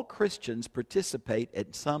 All Christians participate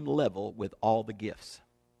at some level with all the gifts,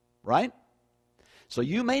 right? So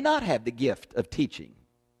you may not have the gift of teaching,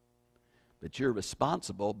 but you're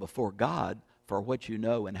responsible before God for what you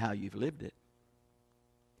know and how you've lived it.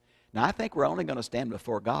 Now, I think we're only going to stand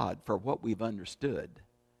before God for what we've understood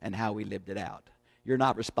and how we lived it out. You're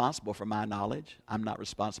not responsible for my knowledge. I'm not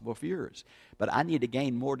responsible for yours. But I need to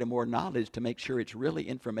gain more and more knowledge to make sure it's really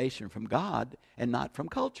information from God and not from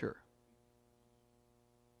culture.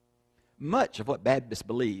 Much of what Baptists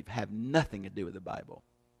believe have nothing to do with the Bible.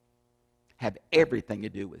 Have everything to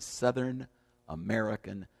do with Southern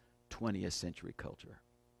American 20th century culture.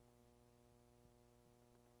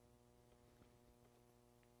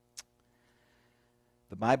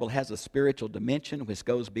 The Bible has a spiritual dimension which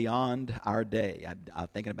goes beyond our day. I'm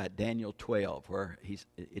thinking about Daniel 12, where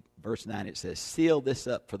verse 9 it says, seal this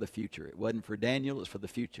up for the future. It wasn't for Daniel, it's for the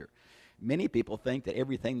future. Many people think that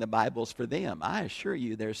everything in the Bible is for them. I assure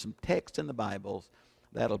you there's some text in the Bible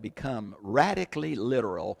that'll become radically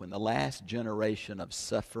literal when the last generation of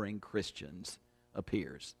suffering Christians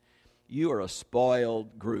appears. You are a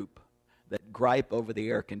spoiled group that gripe over the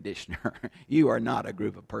air conditioner. You are not a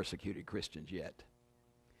group of persecuted Christians yet.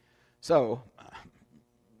 So,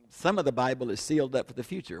 some of the Bible is sealed up for the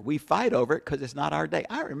future. We fight over it because it's not our day.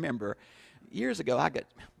 I remember years ago, I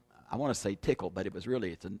want to say tickled, but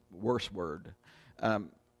it's a worse word.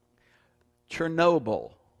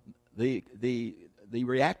 Chernobyl, the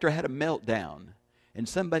reactor had a meltdown, and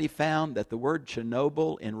somebody found that the word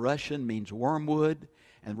Chernobyl in Russian means wormwood,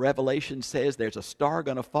 and Revelation says there's a star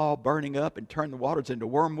going to fall burning up and turn the waters into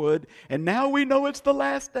wormwood, and now we know it's the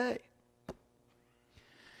last day.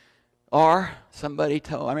 Or somebody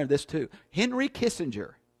told, I remember this too, Henry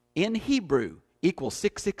Kissinger in Hebrew equals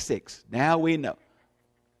 666. Now we know.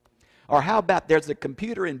 Or how about there's a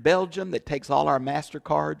computer in Belgium that takes all our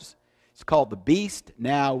MasterCards. It's called the Beast.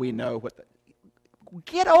 Now we know what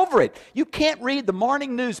get over it. You can't read the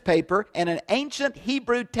morning newspaper and an ancient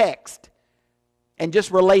Hebrew text and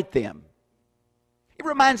just relate them. It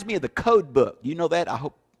reminds me of the code book. You know that? I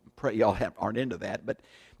pray y'all aren't into that, but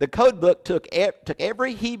the code book took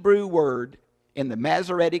every Hebrew word in the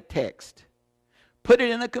Masoretic text, put it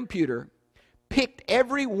in a computer, picked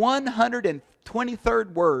every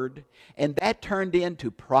 123rd word, and that turned into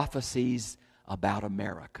prophecies about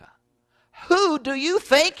America. Who do you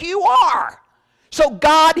think you are? So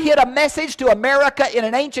God hid a message to America in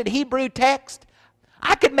an ancient Hebrew text?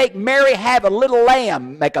 I could make Mary have a little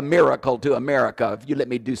lamb make a miracle to America if you let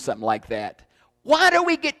me do something like that. Why do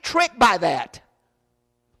we get tricked by that?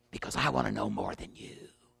 Because I want to know more than you.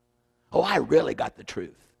 Oh, I really got the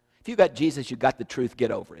truth. If you got Jesus, you got the truth.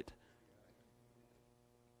 Get over it.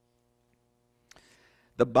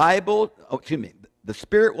 The Bible, the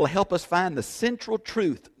Spirit will help us find the central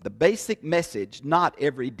truth, the basic message, not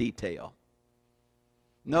every detail.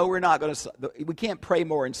 No, we're not going to, we can't pray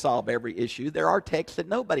more and solve every issue. There are texts that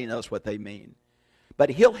nobody knows what they mean. But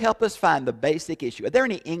He'll help us find the basic issue. Are there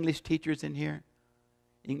any English teachers in here?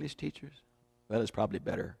 English teachers? Well, it's probably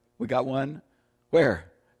better. We got one?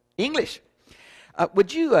 Where? English.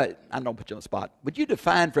 Would you, I don't put you on the spot, would you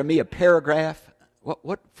define for me a paragraph?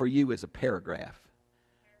 What for you is a paragraph?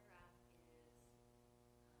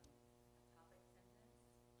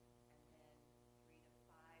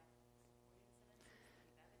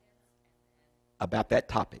 About that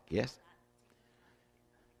topic, yes?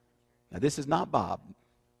 Now, this is not Bob,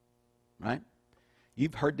 right? You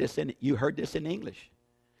heard this in English.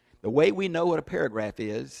 The way we know what a paragraph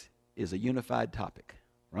is a unified topic,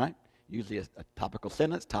 right? Usually a topical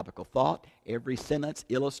sentence, topical thought. Every sentence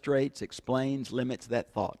illustrates, explains, limits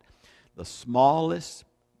that thought. The smallest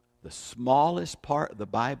part of the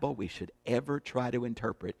Bible we should ever try to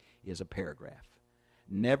interpret is a paragraph.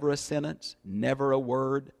 Never a sentence, never a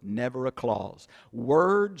word, never a clause.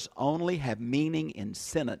 Words only have meaning in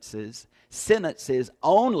sentences. Sentences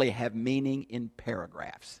only have meaning in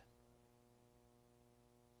paragraphs.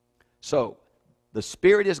 So, the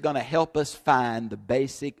Spirit is going to help us find the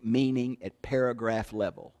basic meaning at paragraph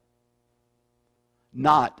level,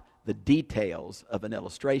 not the details of an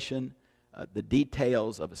illustration, the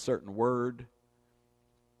details of a certain word.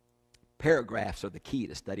 Paragraphs are the key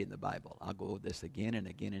to studying the Bible. I'll go over this again and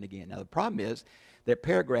again and again. Now, the problem is that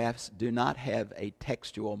paragraphs do not have a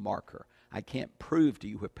textual marker. I can't prove to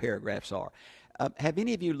you what paragraphs are. Have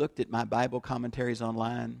any of you looked at my Bible commentaries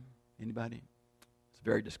online? Anybody? It's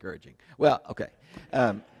very discouraging. Well, okay.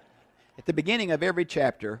 At the beginning of every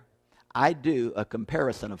chapter, I do a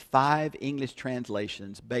comparison of 5 English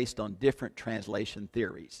translations based on different translation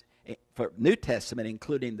theories. For New Testament,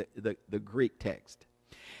 including the Greek text.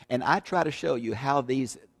 And I try to show you how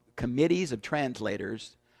these committees of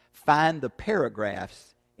translators find the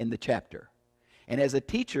paragraphs in the chapter. And as a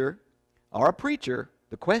teacher or a preacher,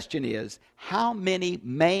 the question is, how many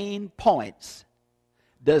main points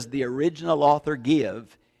does the original author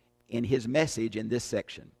give in his message in this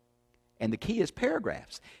section? And the key is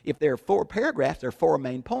paragraphs. If there are 4 paragraphs, there are 4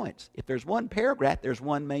 main points. If there's 1 paragraph, there's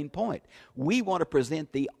 1 main point. We want to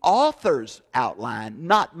present the author's outline,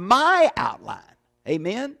 not my outline.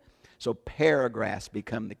 Amen? So paragraphs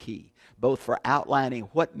become the key, both for outlining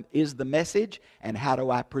what is the message and how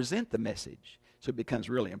do I present the message. So it becomes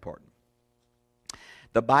really important.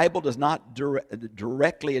 The Bible does not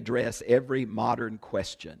directly address every modern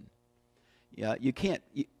question. Yeah, you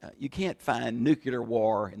can't find nuclear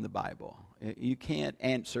war in the Bible. You can't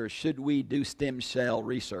answer, should we do stem cell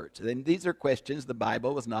research? And these are questions the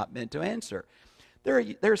Bible was not meant to answer. There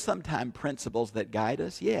are sometimes principles that guide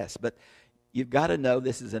us, yes, but you've got to know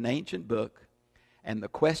this is an ancient book, and the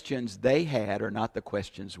questions they had are not the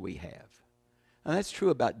questions we have. And that's true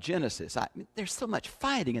about Genesis. There's so much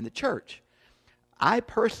fighting in the church. I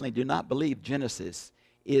personally do not believe Genesis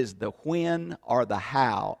is the when or the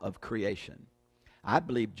how of creation. I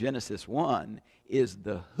believe Genesis 1 is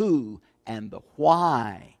the who and the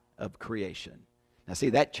why of creation. Now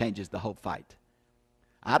see, that changes the whole fight.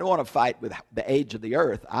 I don't want to fight with the age of the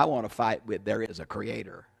earth. I want to fight with there is a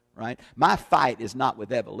creator, right? My fight is not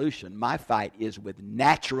with evolution. My fight is with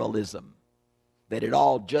naturalism, that it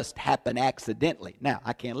all just happened accidentally. Now,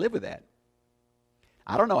 I can't live with that.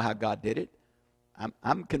 I don't know how God did it.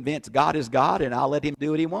 I'm convinced God is God, and I'll let him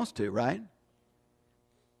do what he wants to, right?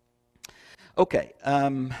 Okay,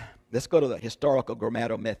 let's go to the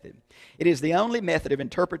historical-grammatical method. It is the only method of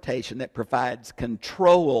interpretation that provides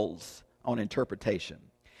controls on interpretation.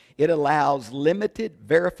 It allows limited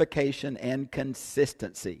verification and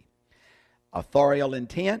consistency. Authorial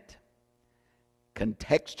intent,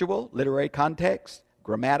 contextual, literary context,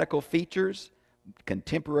 grammatical features,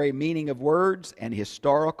 contemporary meaning of words, and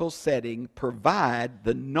historical setting provide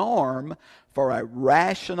the norm for a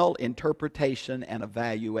rational interpretation and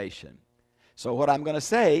evaluation. So what I'm going to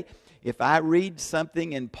say, if I read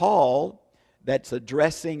something in Paul that's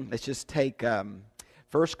addressing, let's just take 1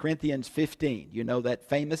 Corinthians 15. You know that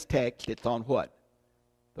famous text, it's on what?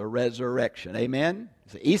 The resurrection. Amen?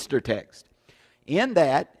 It's an Easter text. In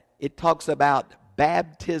that, it talks about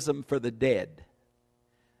baptism for the dead.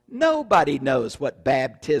 Nobody knows what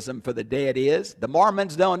baptism for the dead is. The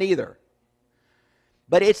Mormons don't either.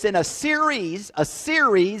 But it's in a series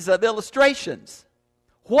of illustrations.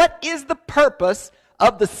 What is the purpose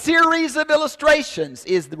of the series of illustrations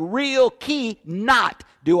is the real key, not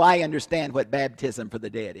do I understand what baptism for the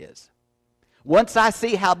dead is. Once I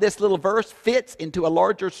see how this little verse fits into a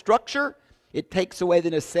larger structure, it takes away the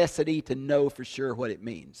necessity to know for sure what it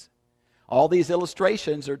means. All these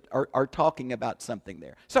illustrations are talking about something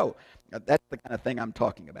there. So, that's the kind of thing I'm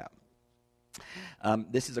talking about.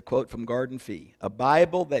 This is a quote from Gordon Fee. A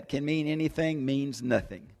Bible that can mean anything means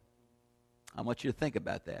nothing. I want you to think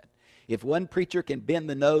about that. If one preacher can bend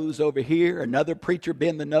the nose over here, another preacher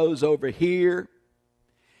bend the nose over here.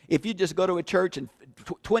 If you just go to a church and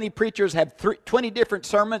 20 preachers have 20 different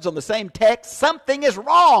sermons on the same text, something is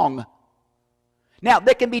wrong. Now,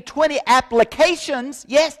 there can be 20 applications,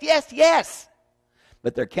 yes,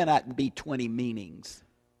 but there cannot be 20 meanings.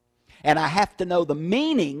 And I have to know the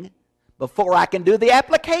meaning before I can do the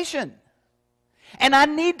application. And I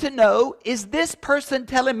need to know, is this person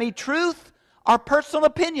telling me truth or personal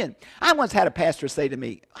opinion? I once had a pastor say to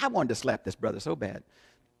me, I wanted to slap this brother so bad.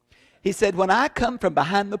 He said, when I come from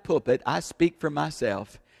behind the pulpit, I speak for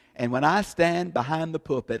myself. And when I stand behind the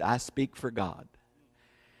pulpit, I speak for God.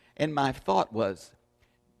 And my thought was,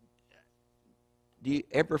 do you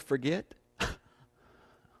ever forget?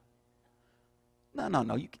 No,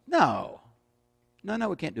 we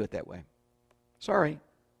can't do it that way. Sorry.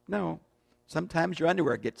 No. Sometimes your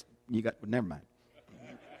underwear never mind.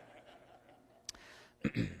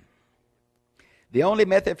 The only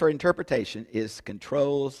method for interpretation is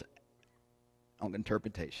controls on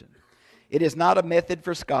interpretation. It is not a method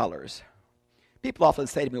for scholars. People often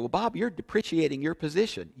say to me, well, Bob, you're depreciating your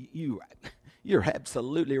position. You're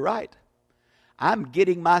absolutely right. I'm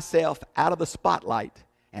getting myself out of the spotlight,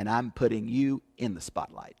 and I'm putting you in the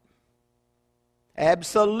spotlight.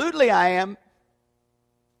 Absolutely I am.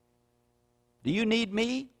 Do you need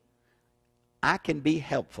me? I can be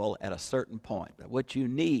helpful at a certain point, but what you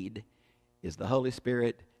need is the Holy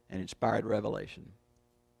Spirit and inspired revelation.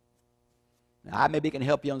 Now, I maybe can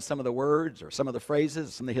help you on some of the words or some of the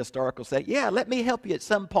phrases, some of the historical say. Yeah, let me help you at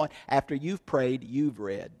some point after you've prayed, you've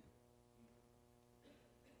read.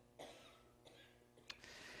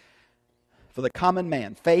 For the common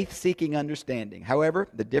man, faith seeking understanding. However,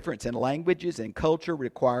 the difference in languages and culture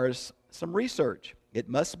requires some research. It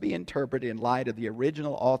must be interpreted in light of the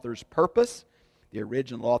original author's purpose, the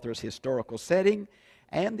original author's historical setting,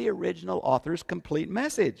 and the original author's complete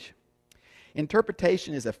message.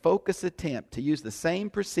 Interpretation is a focused attempt to use the same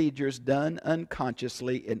procedures done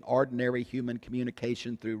unconsciously in ordinary human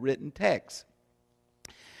communication through written text.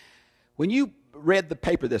 When you read the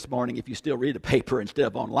paper this morning, if you still read a paper instead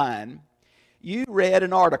of online, you read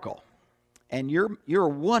an article, and your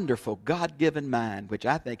wonderful God-given mind, which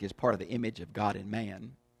I think is part of the image of God in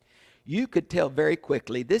man, you could tell very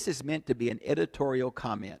quickly this is meant to be an editorial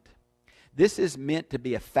comment. This is meant to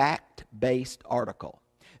be a fact-based article.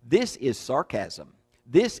 This is sarcasm.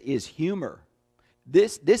 This is humor.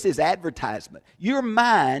 This is advertisement. Your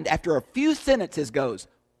mind, after a few sentences, goes,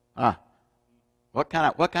 what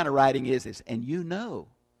kind of writing is this? And you know.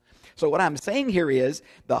 So what I'm saying here is,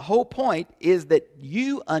 the whole point is that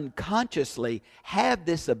you unconsciously have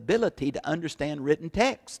this ability to understand written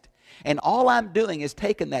text. And all I'm doing is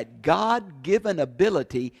taking that God-given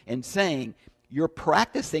ability and saying, you're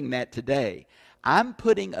practicing that today. I'm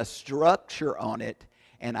putting a structure on it,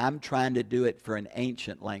 and I'm trying to do it for an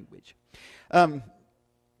ancient language.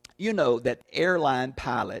 You know that airline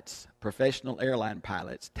pilots, professional airline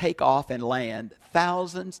pilots, take off and land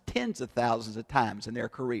thousands, tens of thousands of times in their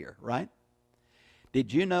career, right?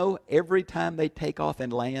 Did you know every time they take off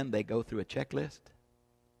and land, they go through a checklist?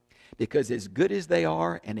 Because as good as they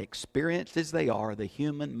are and experienced as they are, the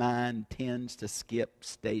human mind tends to skip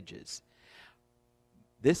stages.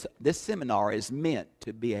 This seminar is meant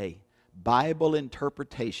to be a Bible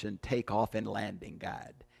interpretation takeoff and landing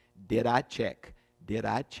guide. Did I check? Did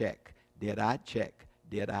I check? Did I check?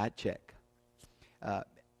 Did I check? How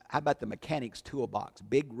about the mechanic's toolbox?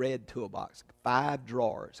 Big red toolbox, 5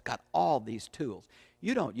 drawers, got all these tools.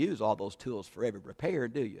 You don't use all those tools for every repair,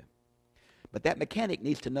 do you? But that mechanic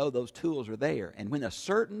needs to know those tools are there. And when a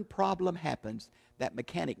certain problem happens, that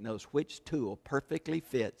mechanic knows which tool perfectly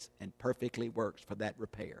fits and perfectly works for that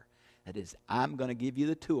repair. That is, I'm going to give you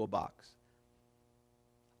the toolbox.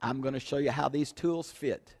 I'm going to show you how these tools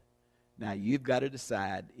fit. Now, you've got to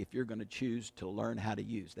decide if you're going to choose to learn how to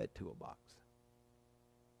use that toolbox.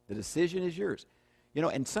 The decision is yours. You know,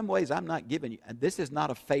 in some ways, I'm not giving you, this is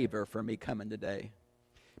not a favor for me coming today,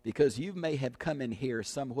 because you may have come in here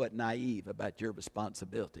somewhat naive about your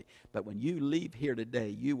responsibility. But when you leave here today,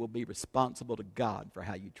 you will be responsible to God for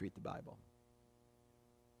how you treat the Bible.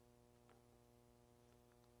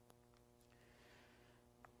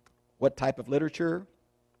 What type of literature?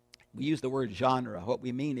 We use the word genre. What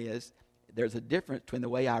we mean is there's a difference between the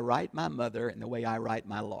way I write my mother and the way I write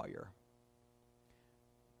my lawyer.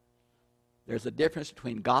 There's a difference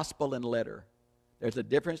between gospel and letter. There's a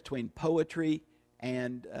difference between poetry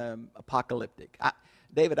and apocalyptic.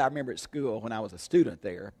 David, I remember at school when I was a student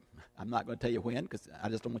there. I'm not going to tell you when because I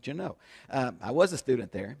just don't want you to know. I was a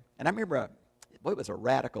student there, and I remember, it was a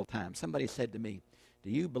radical time. Somebody said to me, do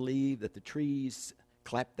you believe that the trees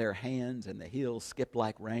clap their hands and the hills skip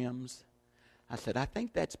like rams? I said, I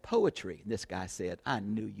think that's poetry. And this guy said, I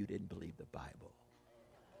knew you didn't believe the Bible.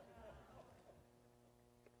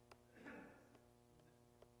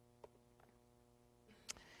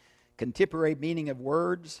 Contemporary meaning of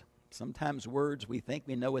words. Sometimes words, we think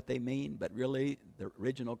we know what they mean, but really, the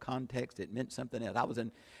original context, it meant something else.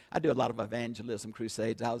 I do a lot of evangelism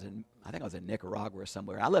crusades. I think I was in Nicaragua or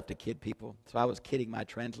somewhere. I love to kid people, so I was kidding my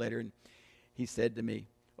translator, and he said to me,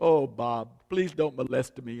 oh, Bob, please don't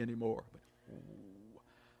molest me anymore.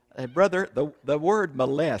 Brother, the word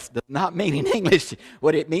molest does not mean in English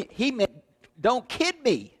what it means. He meant, don't kid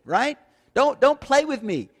me, right? Don't play with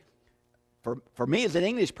me. For me as an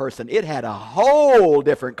English person, it had a whole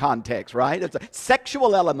different context, right? There's a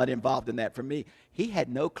sexual element involved in that for me. He had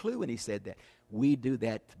no clue when he said that. We do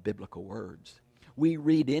that to biblical words. We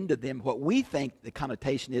read into them what we think the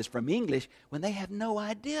connotation is from English when they have no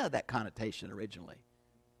idea that connotation originally.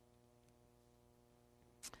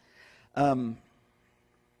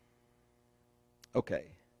 Okay.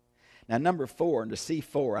 Now, number 4, and to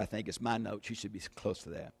C4, I think is my notes. You should be close to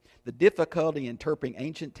that. The difficulty in interpreting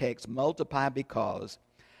ancient texts multiply because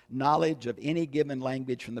knowledge of any given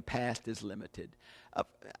language from the past is limited.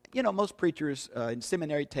 Most preachers in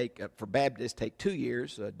seminary for Baptists take 2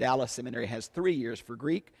 years. Dallas Seminary has 3 years for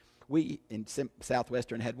Greek. We in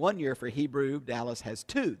Southwestern had 1 year for Hebrew. Dallas has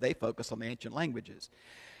 2. They focus on the ancient languages.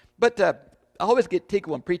 But I always get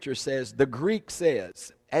tickled when preachers says, the Greek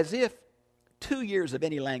says, as if 2 years of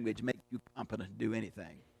any language make you competent to do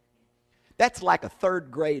anything. That's like a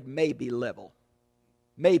third grade maybe level.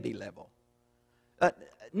 Maybe level.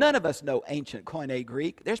 None of us know ancient Koine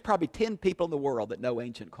Greek. There's probably 10 people in the world that know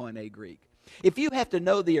ancient Koine Greek. If you have to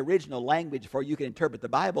know the original language before you can interpret the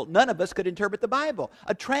Bible, none of us could interpret the Bible.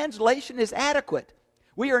 A translation is adequate.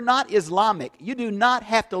 We are not Islamic. You do not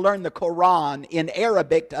have to learn the Quran in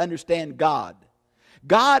Arabic to understand God.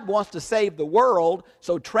 God wants to save the world,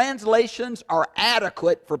 so translations are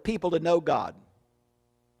adequate for people to know God.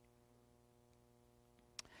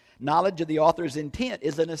 Knowledge of the author's intent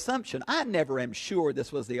is an assumption. I never am sure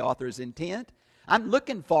this was the author's intent. I'm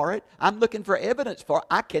looking for it. I'm looking for evidence for it.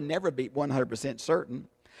 I can never be 100% certain.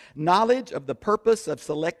 Knowledge of the purpose of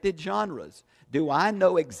selected genres. Do I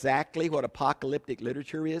know exactly what apocalyptic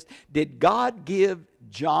literature is? Did God give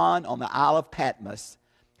John on the Isle of Patmos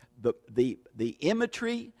the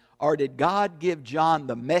imagery, or did God give John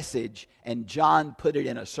the message and John put it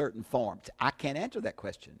in a certain form? I can't answer that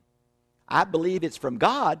question. I believe it's from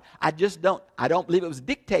God. I don't believe it was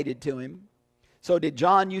dictated to him. So did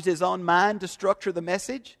John use his own mind to structure the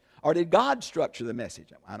message? Or did God structure the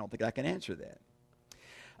message? I don't think I can answer that.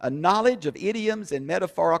 A knowledge of idioms and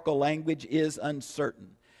metaphorical language is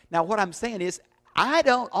uncertain. Now what I'm saying is, I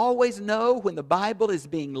don't always know when the Bible is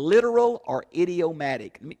being literal or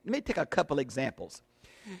idiomatic. Let me take a couple examples.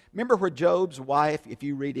 Remember where Job's wife, if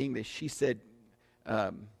you read English, she said,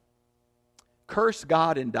 curse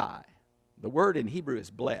God and die. The word in Hebrew is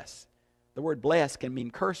bless. The word bless can mean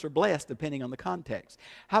curse or bless depending on the context.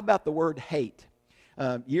 How about the word hate?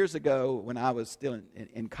 Years ago when I was still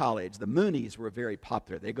in college, the Moonies were very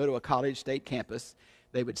popular. They go to a college state campus.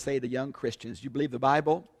 They would say to young Christians, you believe the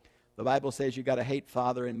Bible? The Bible says you got to hate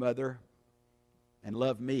father and mother and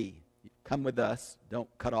love me. Come with us. Don't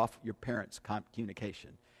cut off your parents'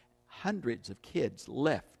 communication. Hundreds of kids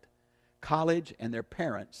left college and their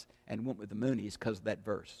parents and went with the Moonies because of that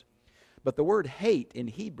verse. But the word hate in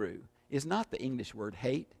Hebrew is not the English word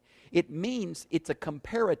hate. It means it's a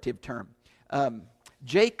comparative term.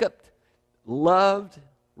 Jacob loved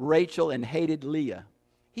Rachel and hated Leah.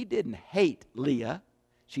 He didn't hate Leah.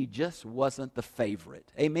 She just wasn't the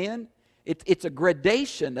favorite. Amen? It's a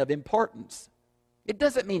gradation of importance. It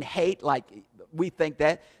doesn't mean hate like we think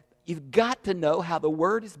that. You've got to know how the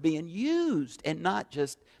word is being used and not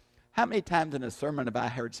just... How many times in a sermon have I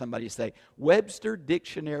heard somebody say, Webster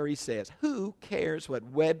Dictionary says? Who cares what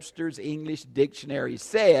Webster's English Dictionary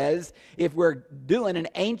says if we're doing an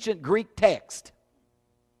ancient Greek text?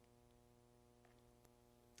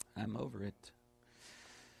 I'm over it.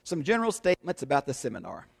 Some general statements about the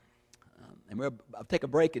seminar. I'll take a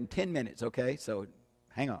break in 10 minutes, okay? So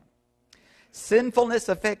hang on. Sinfulness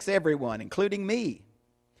affects everyone, including me.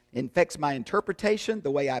 It affects my interpretation,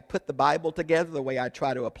 the way I put the Bible together, the way I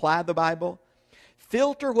try to apply the Bible.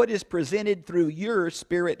 Filter what is presented through your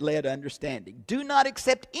Spirit-led understanding. Do not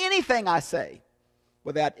accept anything I say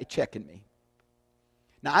without checking me.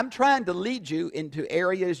 Now, I'm trying to lead you into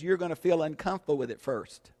areas you're going to feel uncomfortable with at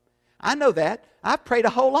first. I know that. I've prayed a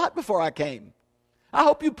whole lot before I came. I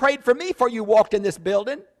hope you prayed for me before you walked in this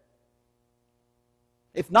building.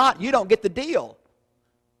 If not, you don't get the deal.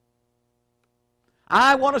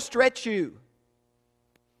 I want to stretch you.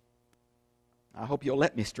 I hope you'll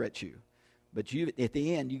let me stretch you. But you, at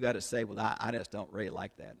the end, you got to say, well, I just don't really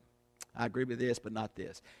like that. I agree with this, but not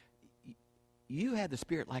this. You have the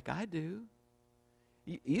Spirit like I do.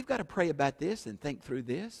 You've got to pray about this and think through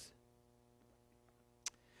this.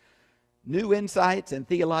 New insights and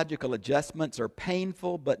theological adjustments are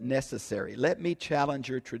painful but necessary. Let me challenge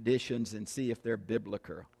your traditions and see if they're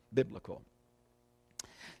biblical.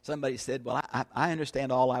 Somebody said, well, I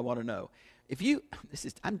understand all I want to know.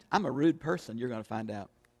 I'm a rude person, you're going to find out.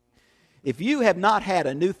 If you have not had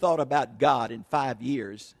a new thought about God in 5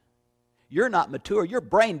 years, you're not mature, you're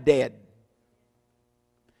brain dead.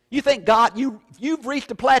 You think God, you've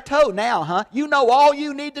reached a plateau now, huh? You know all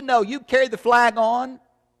you need to know. You carry the flag on.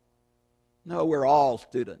 No, we're all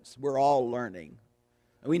students. We're all learning.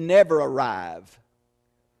 We never arrive.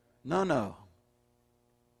 No.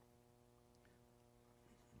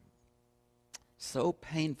 So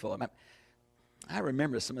painful. I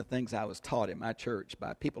remember some of the things I was taught in my church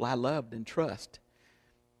by people I loved and trust.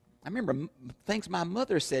 I remember things my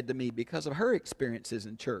mother said to me because of her experiences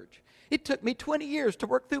in church. It took me 20 years to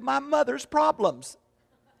work through my mother's problems.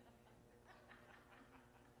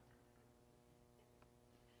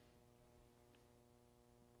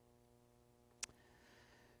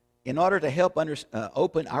 in order to help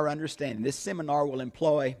open our understanding, this seminar will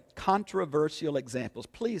employ controversial examples.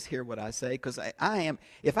 Please hear what I say, because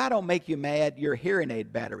if I don't make you mad, your hearing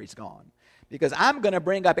aid battery's gone. Because I'm going to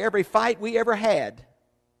bring up every fight we ever had.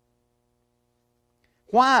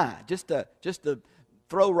 Why? Just to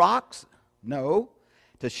throw rocks? No.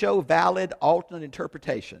 To show valid alternate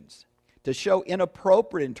interpretations. To show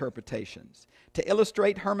inappropriate interpretations. To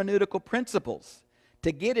illustrate hermeneutical principles.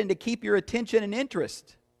 To get and to keep your attention and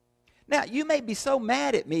interest. Now, you may be so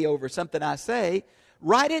mad at me over something I say,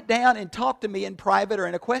 write it down and talk to me in private or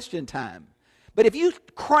in a question time. But if you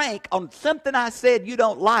crank on something I said you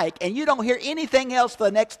don't like and you don't hear anything else for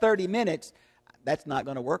the next 30 minutes, that's not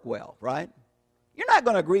going to work well, right? You're not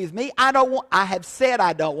going to agree with me. I have said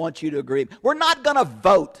I don't want you to agree. We're not going to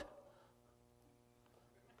vote.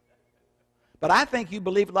 But I think you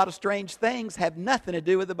believe a lot of strange things have nothing to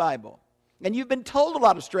do with the Bible. And you've been told a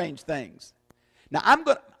lot of strange things. Now,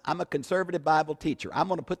 I'm a conservative Bible teacher. I'm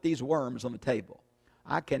going to put these worms on the table.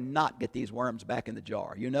 I cannot get these worms back in the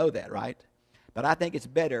jar. You know that, right? But I think it's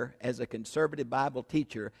better as a conservative Bible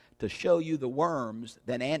teacher to show you the worms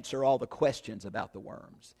than answer all the questions about the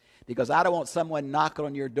worms. Because I don't want someone knocking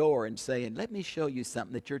on your door and saying, let me show you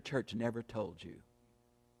something that your church never told you.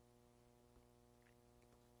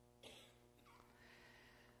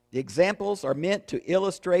 The examples are meant to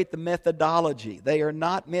illustrate the methodology. They are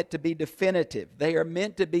not meant to be definitive. They are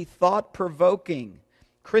meant to be thought-provoking.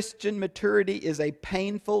 Christian maturity is a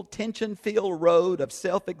painful, tension-filled road of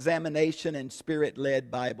self-examination and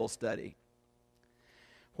Spirit-led Bible study.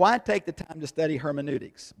 Why take the time to study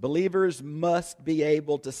hermeneutics? Believers must be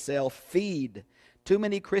able to self-feed. Too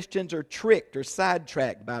many Christians are tricked or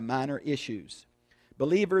sidetracked by minor issues.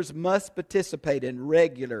 Believers must participate in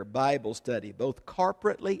regular Bible study, both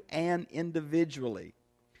corporately and individually.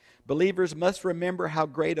 Believers must remember how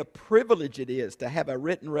great a privilege it is to have a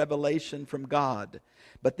written revelation from God.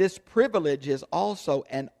 But this privilege is also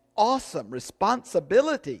an awesome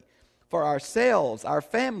responsibility for ourselves, our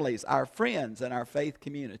families, our friends, and our faith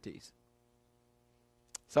communities.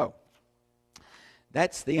 So,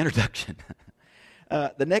 that's the introduction.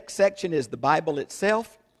 The next section is the Bible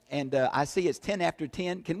itself. And I see it's 10 after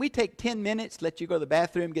 10. Can we take 10 minutes, let you go to the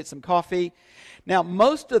bathroom, get some coffee? Now,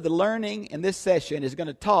 most of the learning in this session is going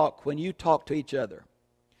to talk when you talk to each other.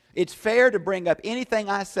 It's fair to bring up anything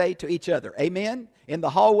I say to each other. Amen? In the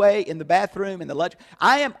hallway, in the bathroom, in the lunch.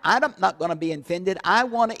 I'm not going to be offended. I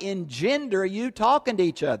want to engender you talking to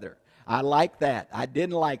each other. I like that. I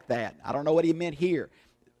didn't like that. I don't know what he meant here.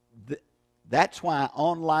 That's why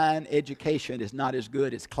online education is not as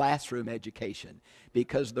good as classroom education,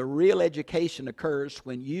 because the real education occurs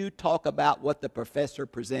when you talk about what the professor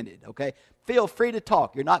presented, okay? Feel free to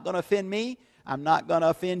talk. You're not going to offend me. I'm not going to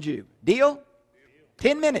offend you. Deal?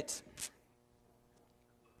 10 minutes.